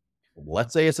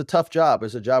let's say it's a tough job,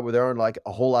 it's a job where there aren't, like,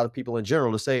 a whole lot of people in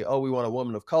general to say, "Oh, we want a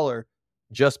woman of color,"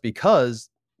 just because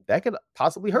that could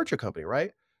possibly hurt your company,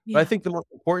 right? But I Yeah. think the most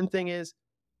important thing is,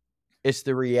 it's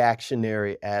the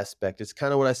reactionary aspect. It's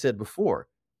kinda what I said before.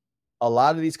 A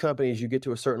lot of these companies, you get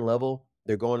to a certain level,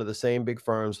 they're going to the same big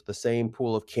firms with the same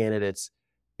pool of candidates,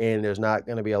 and there's not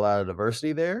gonna be a lot of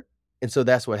diversity there, and so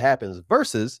that's what happens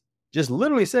versus just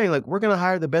literally saying, like, "We're gonna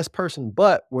hire the best person,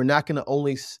 but we're not gonna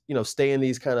only stay in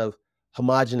these kind of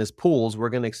homogenous pools, we're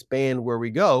gonna expand where we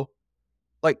go."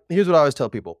 Like, here's what I always tell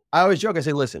people. I always joke, I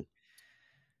say, "Listen,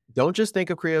 don't just think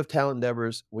of creative talent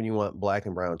endeavors when you want black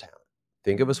and brown talent.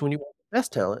 Think of us Mhm. when you want the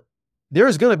best talent. There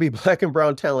is gonna be black and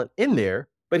brown talent in there,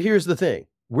 but here's the thing.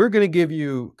 We're gonna give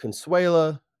you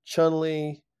Consuela,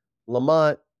 Chun-Li,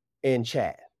 Lamont, and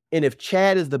Chad. And if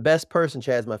Chad is the best person,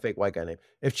 Chad's my fake white guy name.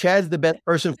 If Chad's the best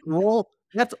person for the role,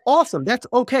 that's awesome. That's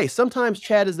okay. Sometimes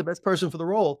Chad is the best person for the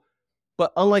role,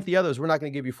 but unlike the others, we're not gonna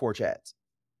give you 4 Chads.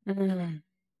 Mm.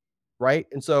 Right?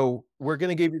 And so we're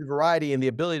gonna give you the variety and the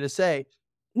ability to say,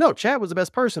 "No, Chad was the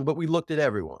best person, but we looked at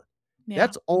everyone." Yeah.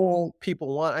 That's all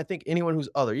people want. I think anyone who's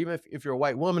other, even if you're a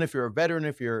white woman, if you're a veteran,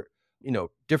 if you're,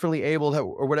 differently able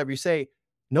or whatever you say,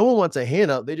 no one wants a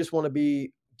handout. They just wanna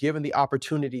be given the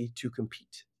opportunity to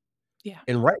compete. Yeah.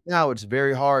 And right now, it's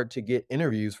very hard to get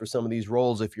interviews for some of these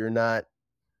roles if you're not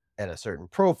at a certain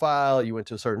profile, you went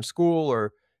to a certain school,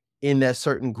 or in that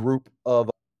certain group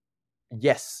of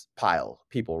yes pile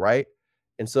people, right?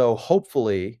 And so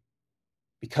hopefully,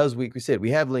 because we said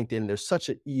we have LinkedIn, there's such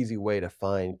an easy way to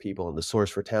find people and the source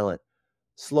for talent.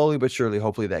 Slowly but surely,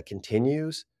 hopefully that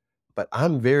continues. But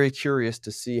I'm very curious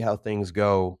to see how things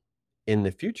go in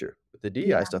the future with the DEI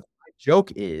Yeah. stuff. My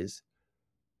joke is,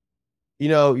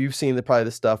 you've seen probably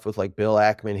the stuff with like Bill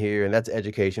Ackman here, and that's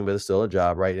education, but it's still a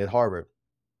job, right? At Harvard.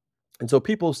 And so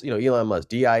people, Elon Musk,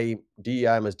 DEI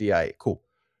must DIE. Cool.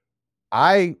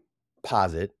 I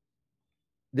posit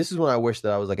this is when I wish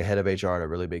that I was like a head of HR at a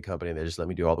really big company and they just let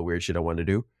me do all the weird shit I wanted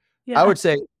to do. I Yeah. would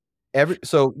say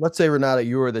so let's say Renata,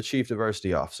 you are the chief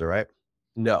diversity officer, right?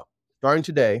 No. Starting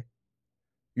today,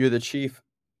 you're the chief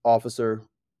officer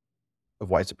of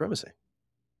white supremacy.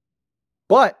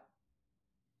 But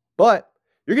but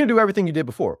you're gonna do everything you did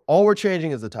before. All we're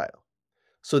changing is the title.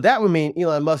 So that would mean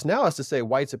Elon Musk now has to say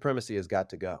white supremacy has got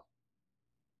to go.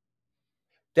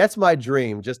 That's my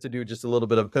dream, just to do just a little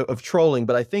bit of trolling.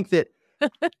 But I think that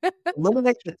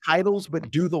eliminate the titles, but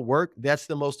do the work. That's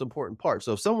the most important part.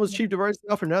 So if someone was Yeah. chief diversity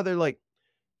officer, now they're like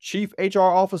chief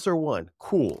HR officer one.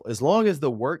 Cool. As long as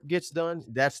the work gets done,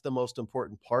 that's the most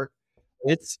important part.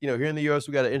 It's, here in the US,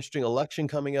 we got an interesting election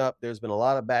coming up. There's been a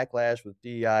lot of backlash with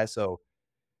DEI. So,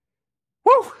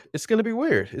 whew, it's going to be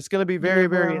weird. It's going to be very, It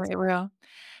very will, it will.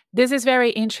 This is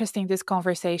very interesting, this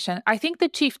conversation. I think the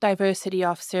chief diversity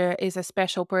officer is a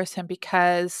special person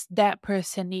because that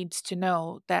person needs to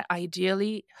know that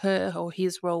ideally her or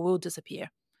his role will disappear,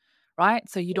 right?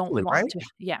 So you don't interesting, want right? to,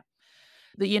 yeah.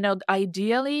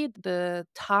 Ideally, the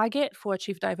target for a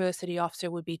chief diversity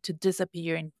officer would be to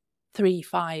disappear in 3,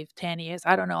 5, 10 years.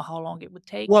 I don't know how long it would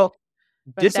take, Well,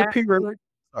 but that's disappear. the,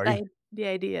 Sorry. the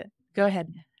idea. Go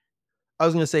ahead. I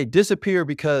was going to say disappear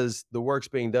because the work's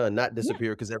being done, not Yeah.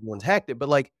 disappear because everyone's hacked it. But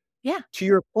like, Yeah. to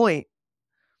your point,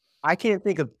 I can't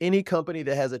think of any company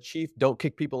that has a chief don't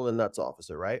kick people in the nuts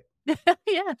officer, right?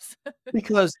 Yes.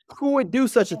 Because who would do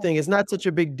such a Yeah. thing? It's not such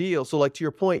a big deal. So, like, to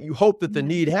your point, you hope that the Yeah.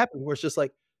 need happens where it's just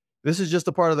like, this is just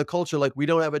a part of the culture. Like, we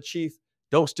don't have a chief,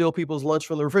 don't steal people's lunch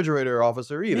from the refrigerator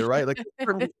officer either, right? Like,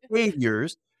 certain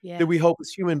behaviors that we Yes. hope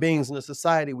as human beings in a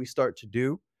society we start to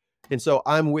do. And so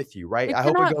I'm with you, right? I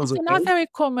hope it goes It's a not away. very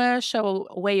commercial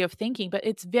way of thinking, but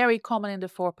it's very common in the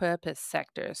for-purpose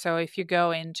sector. So if you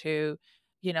go into,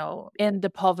 in the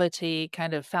poverty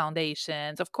kind of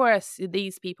foundations, of course,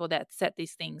 these people that set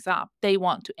these things up, they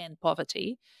want to end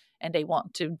poverty and they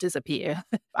want to disappear.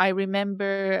 I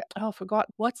remember, oh, I forgot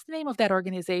what's the name of that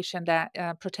organization that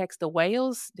protects the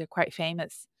whales? They're quite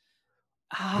famous.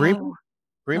 Greenpeace? Oh,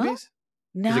 huh? Greenpeace? Is it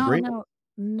No, Green? no,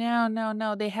 no, no,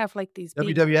 no. They have like these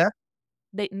big WWF?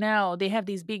 they no, they have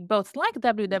these big boats like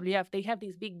WWF. They have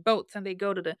these big boats and they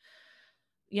go to the,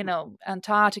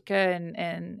 Antarctica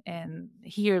and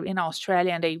here in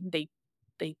Australia and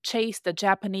they chase the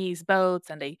Japanese boats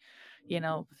and they,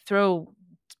 throw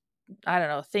I don't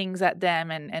know things at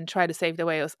them and try to save the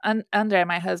whales. Andre,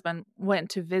 my husband, went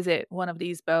to visit one of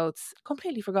these boats.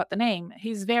 Completely forgot the name.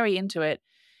 He's very into it,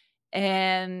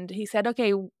 and he said,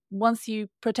 "Okay, once you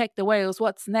protect the whales,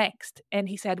 what's next?" And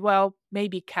he said, "Well,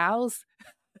 maybe cows."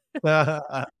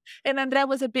 And Andrea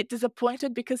was a bit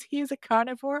disappointed because he is a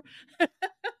carnivore.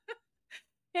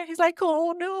 Yeah, he's like,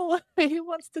 "Oh no, he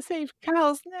wants to save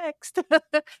cows next."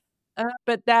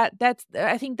 But that's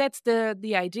I think that's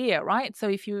the idea, right? So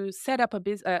if you set up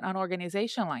an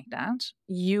organization like that,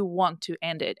 you want to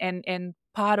end it, and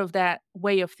part of that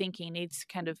way of thinking needs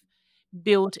kind of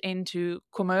built into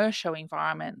commercial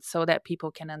environments so that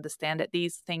people can understand that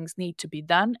these things need to be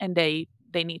done and they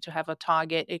they need to have a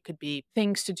target. It could be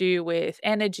things to do with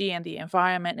energy and the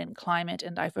environment and climate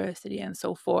and diversity and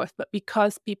so forth. But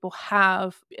because people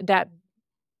have that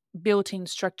built-in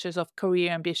structures of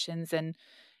career ambitions and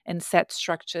set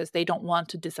structures, they don't want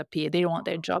to disappear. They don't want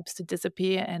their jobs to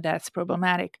disappear, and that's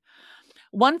problematic.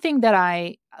 One thing that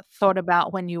I thought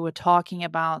about when you were talking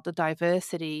about the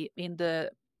diversity in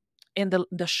the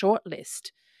short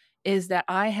list is that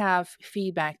I have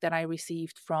feedback that I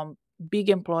received from big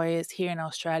employers here in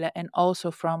Australia and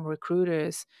also from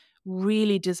recruiters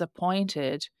really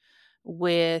disappointed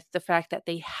with the fact that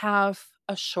they have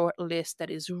a short list that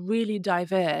is really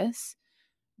diverse,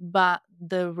 but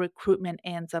the recruitment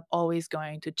ends up always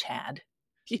going to Chad.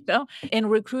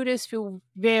 And recruiters feel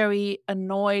very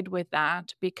annoyed with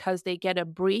that because they get a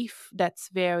brief that's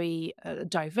very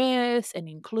diverse and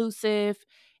inclusive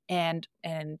and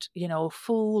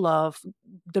full of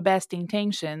the best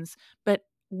intentions, but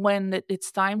when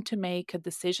it's time to make a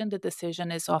decision, the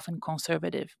decision is often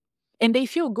conservative, and they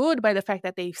feel good by the fact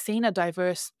that they've seen a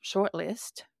diverse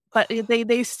shortlist, but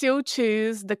they still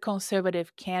choose the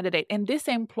conservative candidate. And this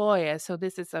employer, so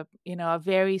this is a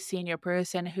very senior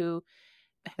person who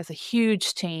has a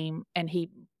huge team, and he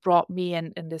brought me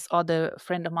and this other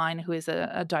friend of mine who is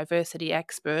a diversity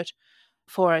expert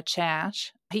for a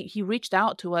chat. He reached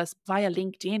out to us via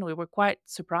LinkedIn. We were quite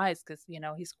surprised because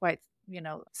he's quite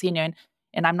senior,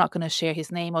 and I'm not going to share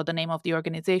his name or the name of the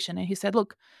organization. And he said,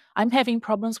 "Look, I'm having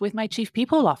problems with my chief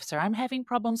people officer. I'm having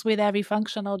problems with every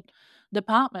functional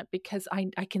department because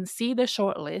I can see the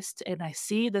short list and I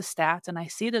see the stats and I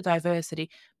see the diversity,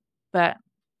 but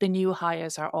the new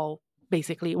hires are all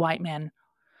basically white men."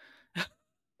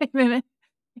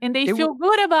 And they It would feel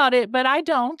good about it, but I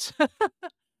don't.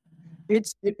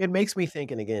 it makes me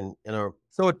think, and again,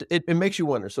 so it makes you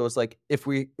wonder. So it's like if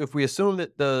we assume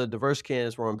that the diverse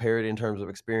candidates were on parity in terms of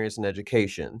experience and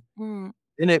education, Mm.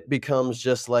 then it becomes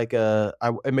just like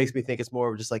it makes me think it's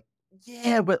more of just like,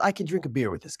 yeah, but I can drink a beer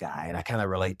with this guy and I kind of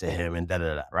relate to him and da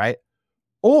da da, right?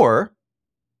 Or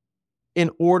in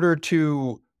order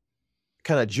to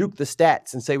kind of juke the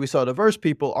stats and say we saw diverse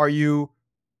people, are you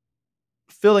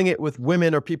filling it with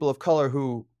women or people of color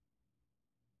who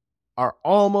are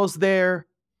almost there,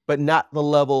 but not the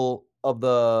level of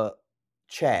the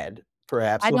Chad,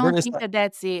 perhaps? I So then don't it's think like, that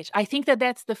that's it. I think that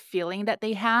that's the feeling that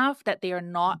they have, that they are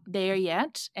not there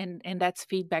yet, and that's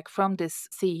feedback from this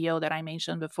CEO that I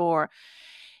mentioned before.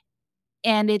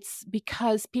 And it's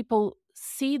because people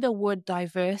see the word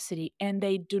diversity and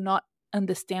they do not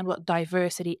understand what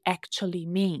diversity actually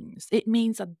means. It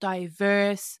means a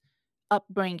diverse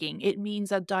upbringing, it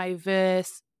means a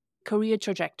diverse career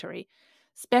trajectory,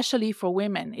 especially for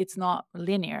women. It's not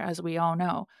linear, as we all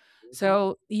know. mhm.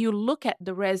 So you look at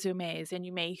the resumes and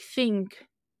you may think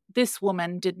this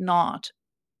woman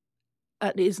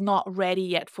is not ready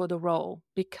yet for the role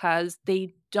because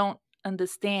they don't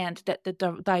understand that the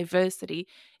diversity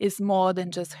is more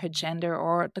than just her gender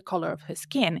or the color of her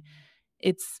skin.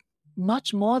 It's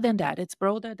much more than that. It's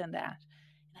broader than that.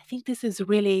 I think this is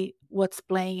really what's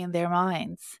playing in their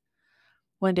minds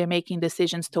when they're making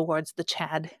decisions towards the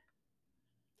Chad.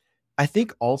 I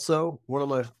think also one of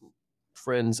my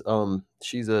friends,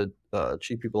 she's a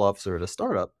chief people officer at a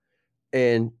startup,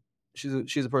 and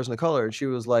she's a person of color, and she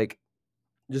was like,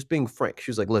 just being frank.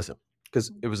 She was like, "Listen,"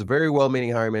 because it was a very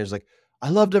well-meaning hiring manager. Like, "I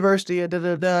love diversity, and da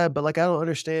da da, but like, I don't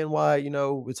understand why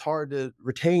it's hard to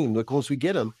retain like once we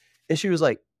get them." And she was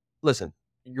like, "Listen,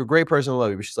 you're a great person, I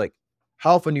love you," but she's like,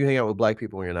 "How often do you hang out with black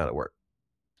people when you're not at work?"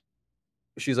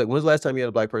 She's like, "When's the last time you had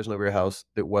a black person over your house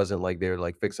that wasn't like there to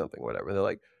like fix something, or whatever?" And they're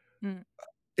like, Mm.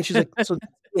 and she's like, "So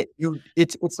that's it.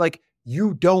 It's like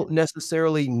you don't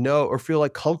necessarily know or feel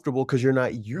like comfortable because you're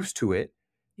not used to it."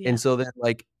 Yeah. And so then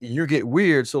like you get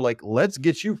weird. So like let's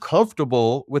get you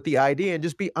comfortable with the idea and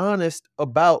just be honest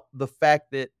about the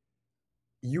fact that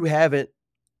you haven't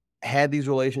had these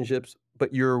relationships,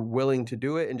 but you're willing to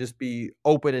do it and just be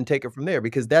open and take it from there.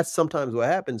 Because that's sometimes what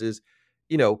happens is,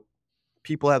 you know,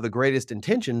 people have the greatest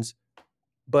intentions,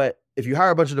 but if you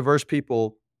hire a bunch of diverse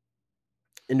people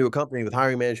into a company with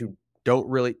hiring managers who don't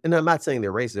really, and I'm not saying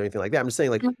they're racist or anything like that. I'm just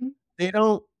saying like Mhm. they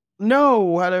don't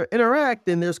know how to interact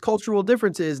and there's cultural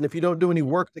differences. And if you don't do any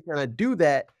work to kind of do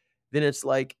that, then it's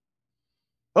like,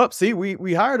 oh, see,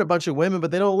 we hired a bunch of women,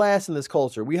 but they don't last in this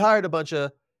culture. We hired a bunch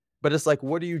of, but it's like,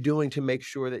 what are you doing to make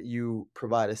sure that you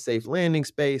provide a safe landing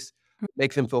space,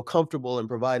 make them feel comfortable, and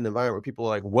provide an environment where people are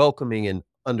like welcoming and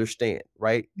understand,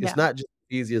 right? It's Yeah. not just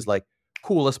easy as like,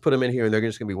 cool, let's put them in here and they're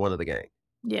just gonna be one of the gang.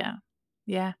 Yeah.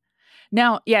 Yeah.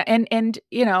 Now, yeah, and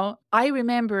I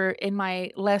remember in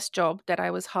my last job that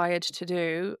I was hired to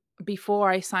do, before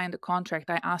I signed the contract,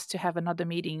 I asked to have another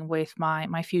meeting with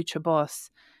my future boss.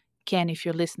 Ken, if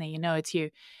you're listening, you know it's you.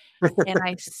 And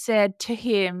I said to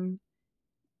him,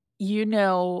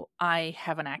 I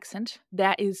have an accent.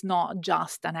 That is not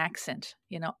just an accent.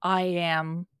 I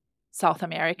am South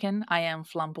American. I am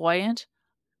flamboyant.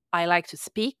 I like to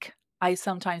speak. I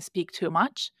sometimes speak too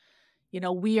much.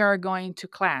 We are going to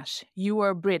clash. You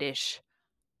are British.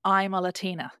 I'm a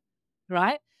Latina,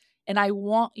 right? And I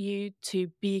want you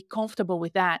to be comfortable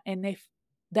with that. And if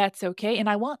that's okay, and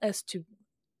I want us to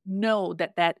know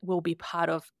that that will be part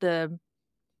of the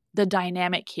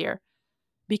dynamic here.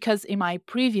 Because in my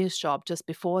previous job, just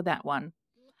before that one,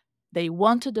 they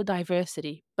wanted the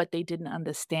diversity, but they didn't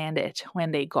understand it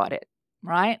when they got it.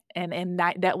 Right. And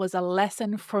that was a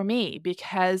lesson for me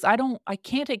because I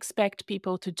can't expect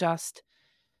people to just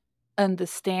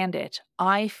understand it.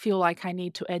 I feel like I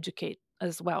need to educate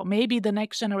as well. Maybe the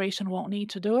next generation won't need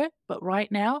to do it, but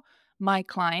right now, my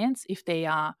clients, if they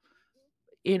are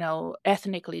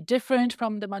ethnically different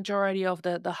from the majority of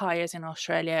the hires in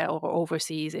Australia or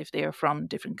overseas, if they're from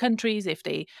different countries, if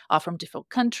they are from different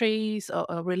countries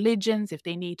or religions, if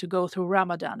they need to go through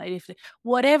Ramadan,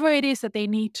 whatever it is that they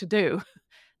need to do,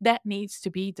 that needs to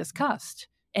be discussed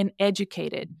and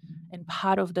educated and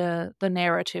part of the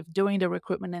narrative doing the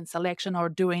recruitment and selection or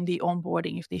doing the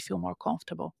onboarding if they feel more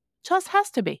comfortable. Just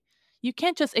has to be. You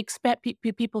can't just expect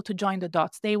people to join the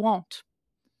dots. They won't.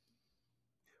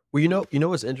 Well,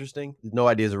 what's interesting? No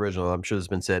idea is original. I'm sure this has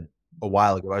been said a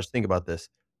while ago. I was thinking about this.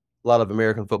 A lot of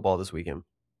American football this weekend.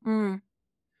 Mm,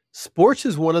 Sports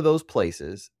is one of those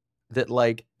places that,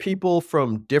 like, people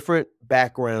from different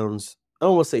backgrounds, I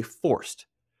don't want to say forced,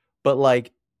 but,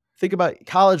 like, think about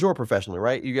college or professionally,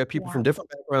 right? You got people yeah. from different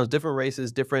backgrounds, different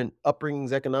races, different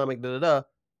upbringings, economic, da da da.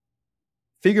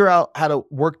 Figure out how to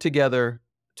work together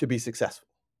to be successful,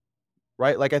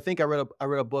 right? Like, I think I read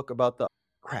a book about the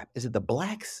crap. Is it the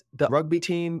Blacks, the rugby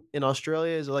team in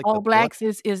Australia? Is it like All the Black?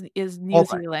 Blacks is New All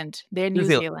Blacks, Zealand. They're New New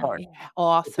Zealand. Zealand. Sorry, Yeah, they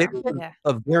awesome. were Yeah.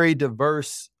 a very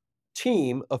diverse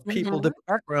team of people, Mhm. different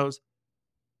backgrounds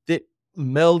that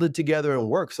melded together and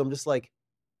worked. So I'm just like,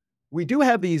 we do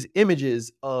have these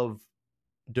images of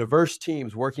diverse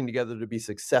teams working together to be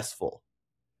successful.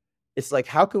 It's like,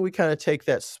 how can we kind of take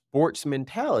that sports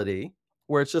mentality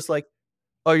where it's just like,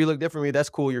 oh, you look different from me. That's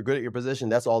cool. You're good at your position.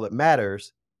 That's all that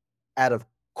matters out of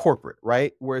corporate,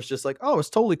 right? Where it's just like, oh, it's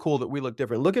totally cool that we look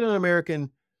different. Look at an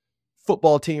American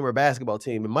football team or basketball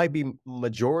team. It might be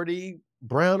majority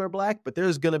brown or black, but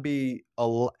there's going to be a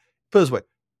lot. Put it this way,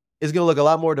 it's going to look a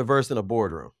lot more diverse than a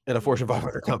boardroom in a Yeah. Fortune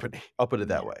 500 company. I'll put it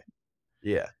that Yeah. way.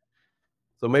 Yeah.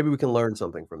 So maybe we can learn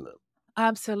something from them.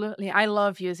 Absolutely. I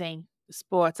love using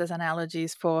sports as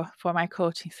analogies for my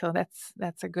coaching. So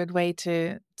that's a good way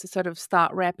to sort of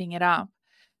start wrapping it up.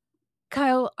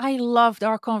 Kyle, I loved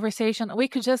our conversation. We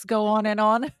could just go on and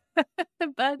on.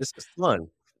 but This is fun.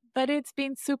 but it's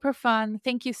been super fun.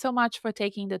 Thank you so much for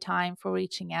taking the time for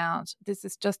reaching out. This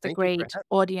is just a Thank you for great having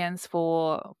audience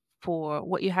for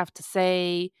what you have to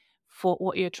say, for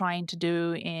what you're trying to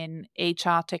do in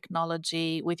HR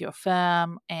technology with your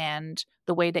firm and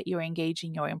the way that you're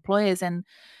engaging your employers and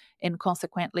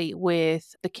consequently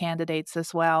with the candidates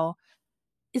as well.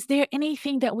 Is there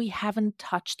anything that we haven't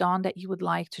touched on that you would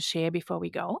like to share before we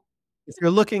go? If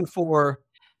you're looking for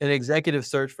an executive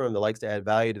search firm that likes to add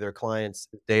value to their clients'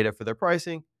 data for their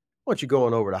pricing, why don't you go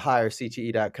on over to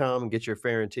hirecte.com and get your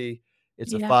guarantee.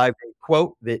 It's a Yeah. 5-day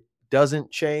quote that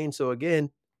doesn't change. So again,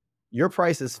 your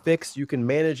price is fixed. You can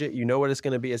manage it. You know what it's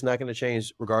going to be. It's not going to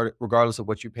change regardless of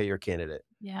what you pay your candidate.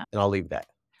 Yeah. And I'll leave that.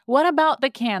 What about the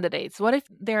candidates? What if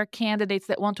there are candidates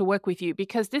that want to work with you?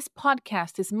 Because this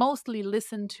podcast is mostly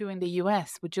listened to in the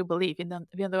US, would you believe? Even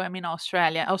though I'm in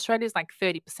Australia. Australia is like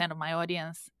 30% of my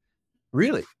audience.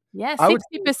 Really, Yeah, I would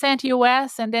say 60%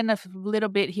 US and then a little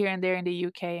bit here and there in the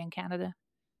UK and Canada.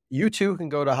 you too can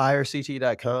go to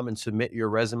hirecte.com and submit your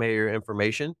resume or your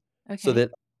information so Okay.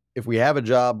 that if we have a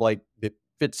job like that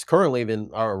fits currently, then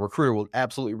our recruiter will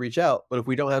absolutely reach out. But if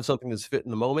we don't have something that's fit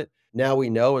in the moment, now we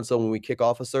know. And so when we kick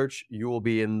off a search, you will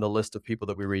be in the list of people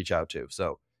that we reach out to.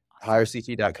 So Awesome.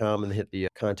 hirecte.com and hit the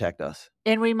contact us.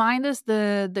 And remind us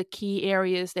the key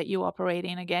areas that you operate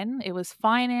in again. It was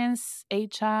finance,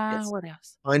 HR, Yes. what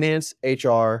else? Finance,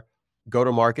 HR, go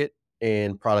to market,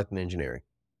 and product and engineering.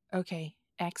 Okay,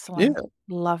 Yeah. excellent.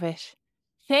 Love it.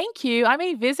 Thank you. I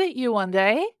may visit you one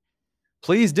day.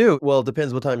 Please do. Well, it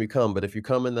depends what time you come, but if you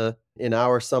come in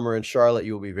our summer in Charlotte,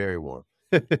 you will be very warm.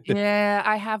 Yeah,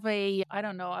 I have I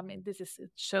don't know. I mean, it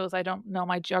shows I don't know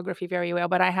my geography very well,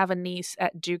 but I have a niece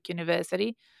at Duke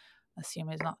University. Assume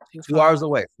it's not too 2 far. hours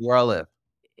away from where I live.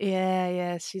 Yeah,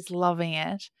 yeah, she's loving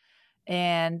it.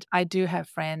 And I do have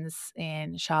friends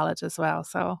in Charlotte as well.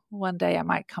 So one day I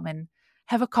might come and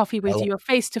have a coffee with you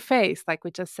face to face, like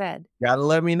we just said. Gotta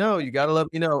let me know, you gotta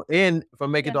let me know, and if I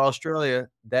make it Yeah. to Australia,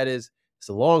 it's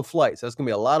a long flight, so it's gonna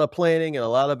be a lot of planning and a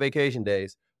lot of vacation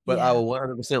days, but I Yeah. will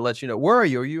 100% let you know. Where are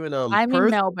you? Are you in, I'm in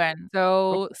Perth? Melbourne. Okay.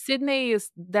 So Sydney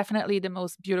is definitely the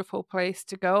most beautiful place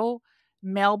to go.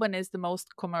 Melbourne is the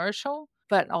most commercial,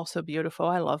 but also beautiful.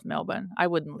 I love Melbourne. I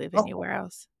wouldn't live Oh, anywhere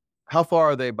else. how far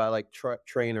are they by, like,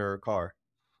 train or car?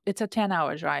 It's a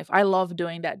 10-hour drive. I love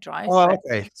doing that drive, Oh, but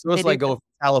okay, so they it's like did the going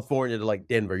from California to, like,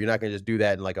 Denver, you're not gonna just do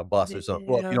that in, like, a bus or something.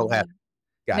 Well, you don't have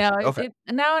no. No, Gotcha, okay. it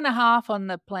an hour and a half on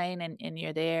the plane and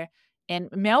you're there. And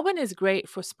Melbourne is great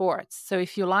for sports. So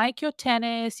if you like your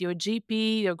tennis, your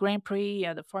GP, your Grand Prix,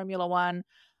 the Formula One,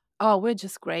 oh, we're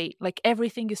just great. Like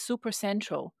everything is super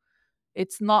central.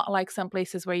 It's not like some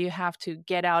places where you have to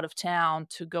get out of town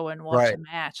to go and watch Right. a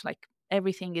match. Like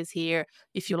everything is here.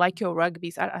 If you like your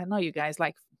rugbies, I know you guys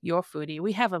like your footy.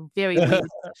 We have a very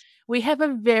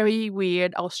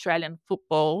weird Australian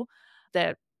football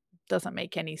that doesn't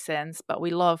make any sense, but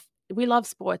we love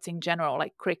sports in general,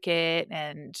 like cricket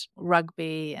and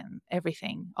rugby and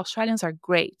everything. Australians are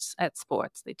great at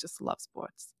sports. They just love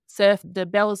sports. Surf the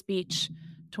Bells Beach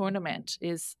tournament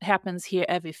is happens here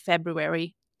every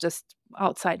February, just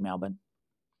outside Melbourne.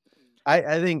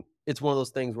 I think it's one of those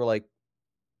things where, like,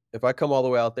 if I come all the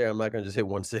way out there, I'm not gonna just hit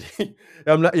one city.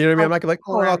 I'm not, you know what I mean? I'm Of not gonna like,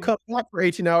 "Oh, I'll course. come back for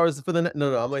 18 hours for the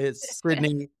no, I'm gonna hit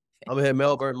Sydney, I'm gonna hit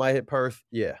Melbourne, might hit Perth."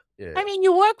 Yeah, yeah, I yeah. mean,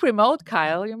 you work remote,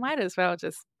 Kyle. You might as well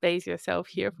just base yourself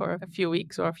here for a few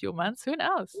weeks or a few months. Who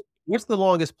knows? What's the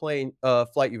longest flight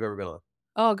you've ever been on?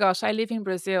 Oh gosh, I live in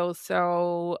Brazil,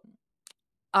 so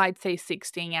I'd say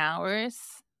 16 hours.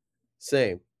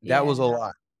 Same. That Yeah, was a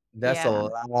lot. That's a yeah.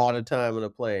 lot of time on a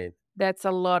plane. That's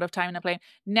a lot of time in a plane.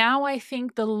 Now I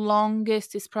think the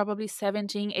longest is probably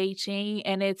 17, 18,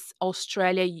 and it's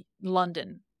Australia,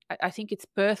 London. I think it's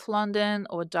Perth, London,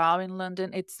 or Darwin,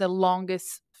 London. It's the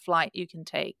longest flight you can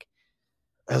take.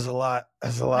 That's a lot.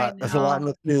 That's a I lot. That's a lot know.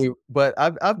 in the queue, but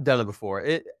I've done it before.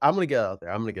 I'm gonna get out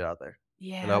there. I'm gonna get out there,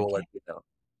 and I Yeah, will let okay. you know.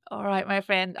 All right, my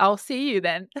friend. I'll see you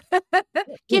then.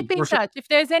 Yeah, Keep for in sure. touch. If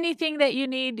there's anything that you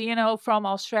need, from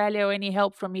Australia or any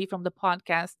help from me from the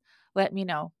podcast, let me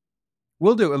know.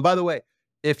 Will do, and by the way,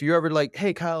 if you're ever like,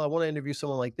 "Hey, Kyle, I wanna interview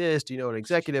someone like this. Do you know an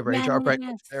executive or HR Yes.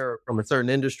 practitioner from a certain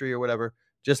industry or whatever?"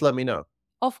 Just let me know.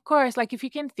 Of course, like if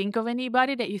you can think of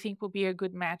anybody that you think would be a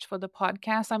good match for the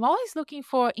podcast, I'm always looking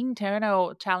for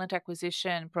internal talent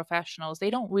acquisition professionals. They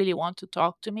don't really want to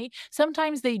talk to me.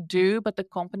 Sometimes they do, but the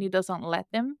company doesn't let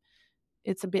them.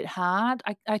 It's a bit hard.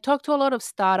 I talk to a lot of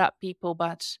startup people,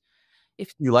 but You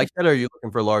if like that, or are you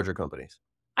looking for larger companies?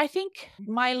 I think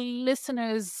my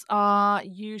listeners are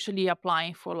usually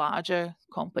applying for larger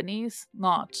companies,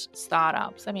 not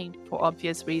startups. I mean, for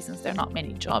obvious reasons, there are not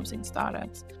many jobs in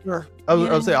startups. Sure. I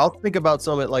Yeah. would say I'll think about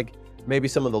some at, like, maybe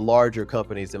some of the larger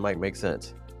companies that might make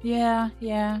sense. Yeah,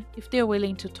 yeah. If they're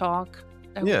willing to talk,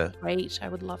 that would Yeah. be great. I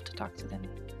would love to talk to them.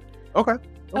 Okay.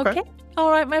 Okay. Okay. All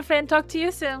right, my friend. Talk to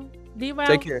you soon. Be Take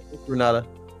well. care. Thank you, Renata.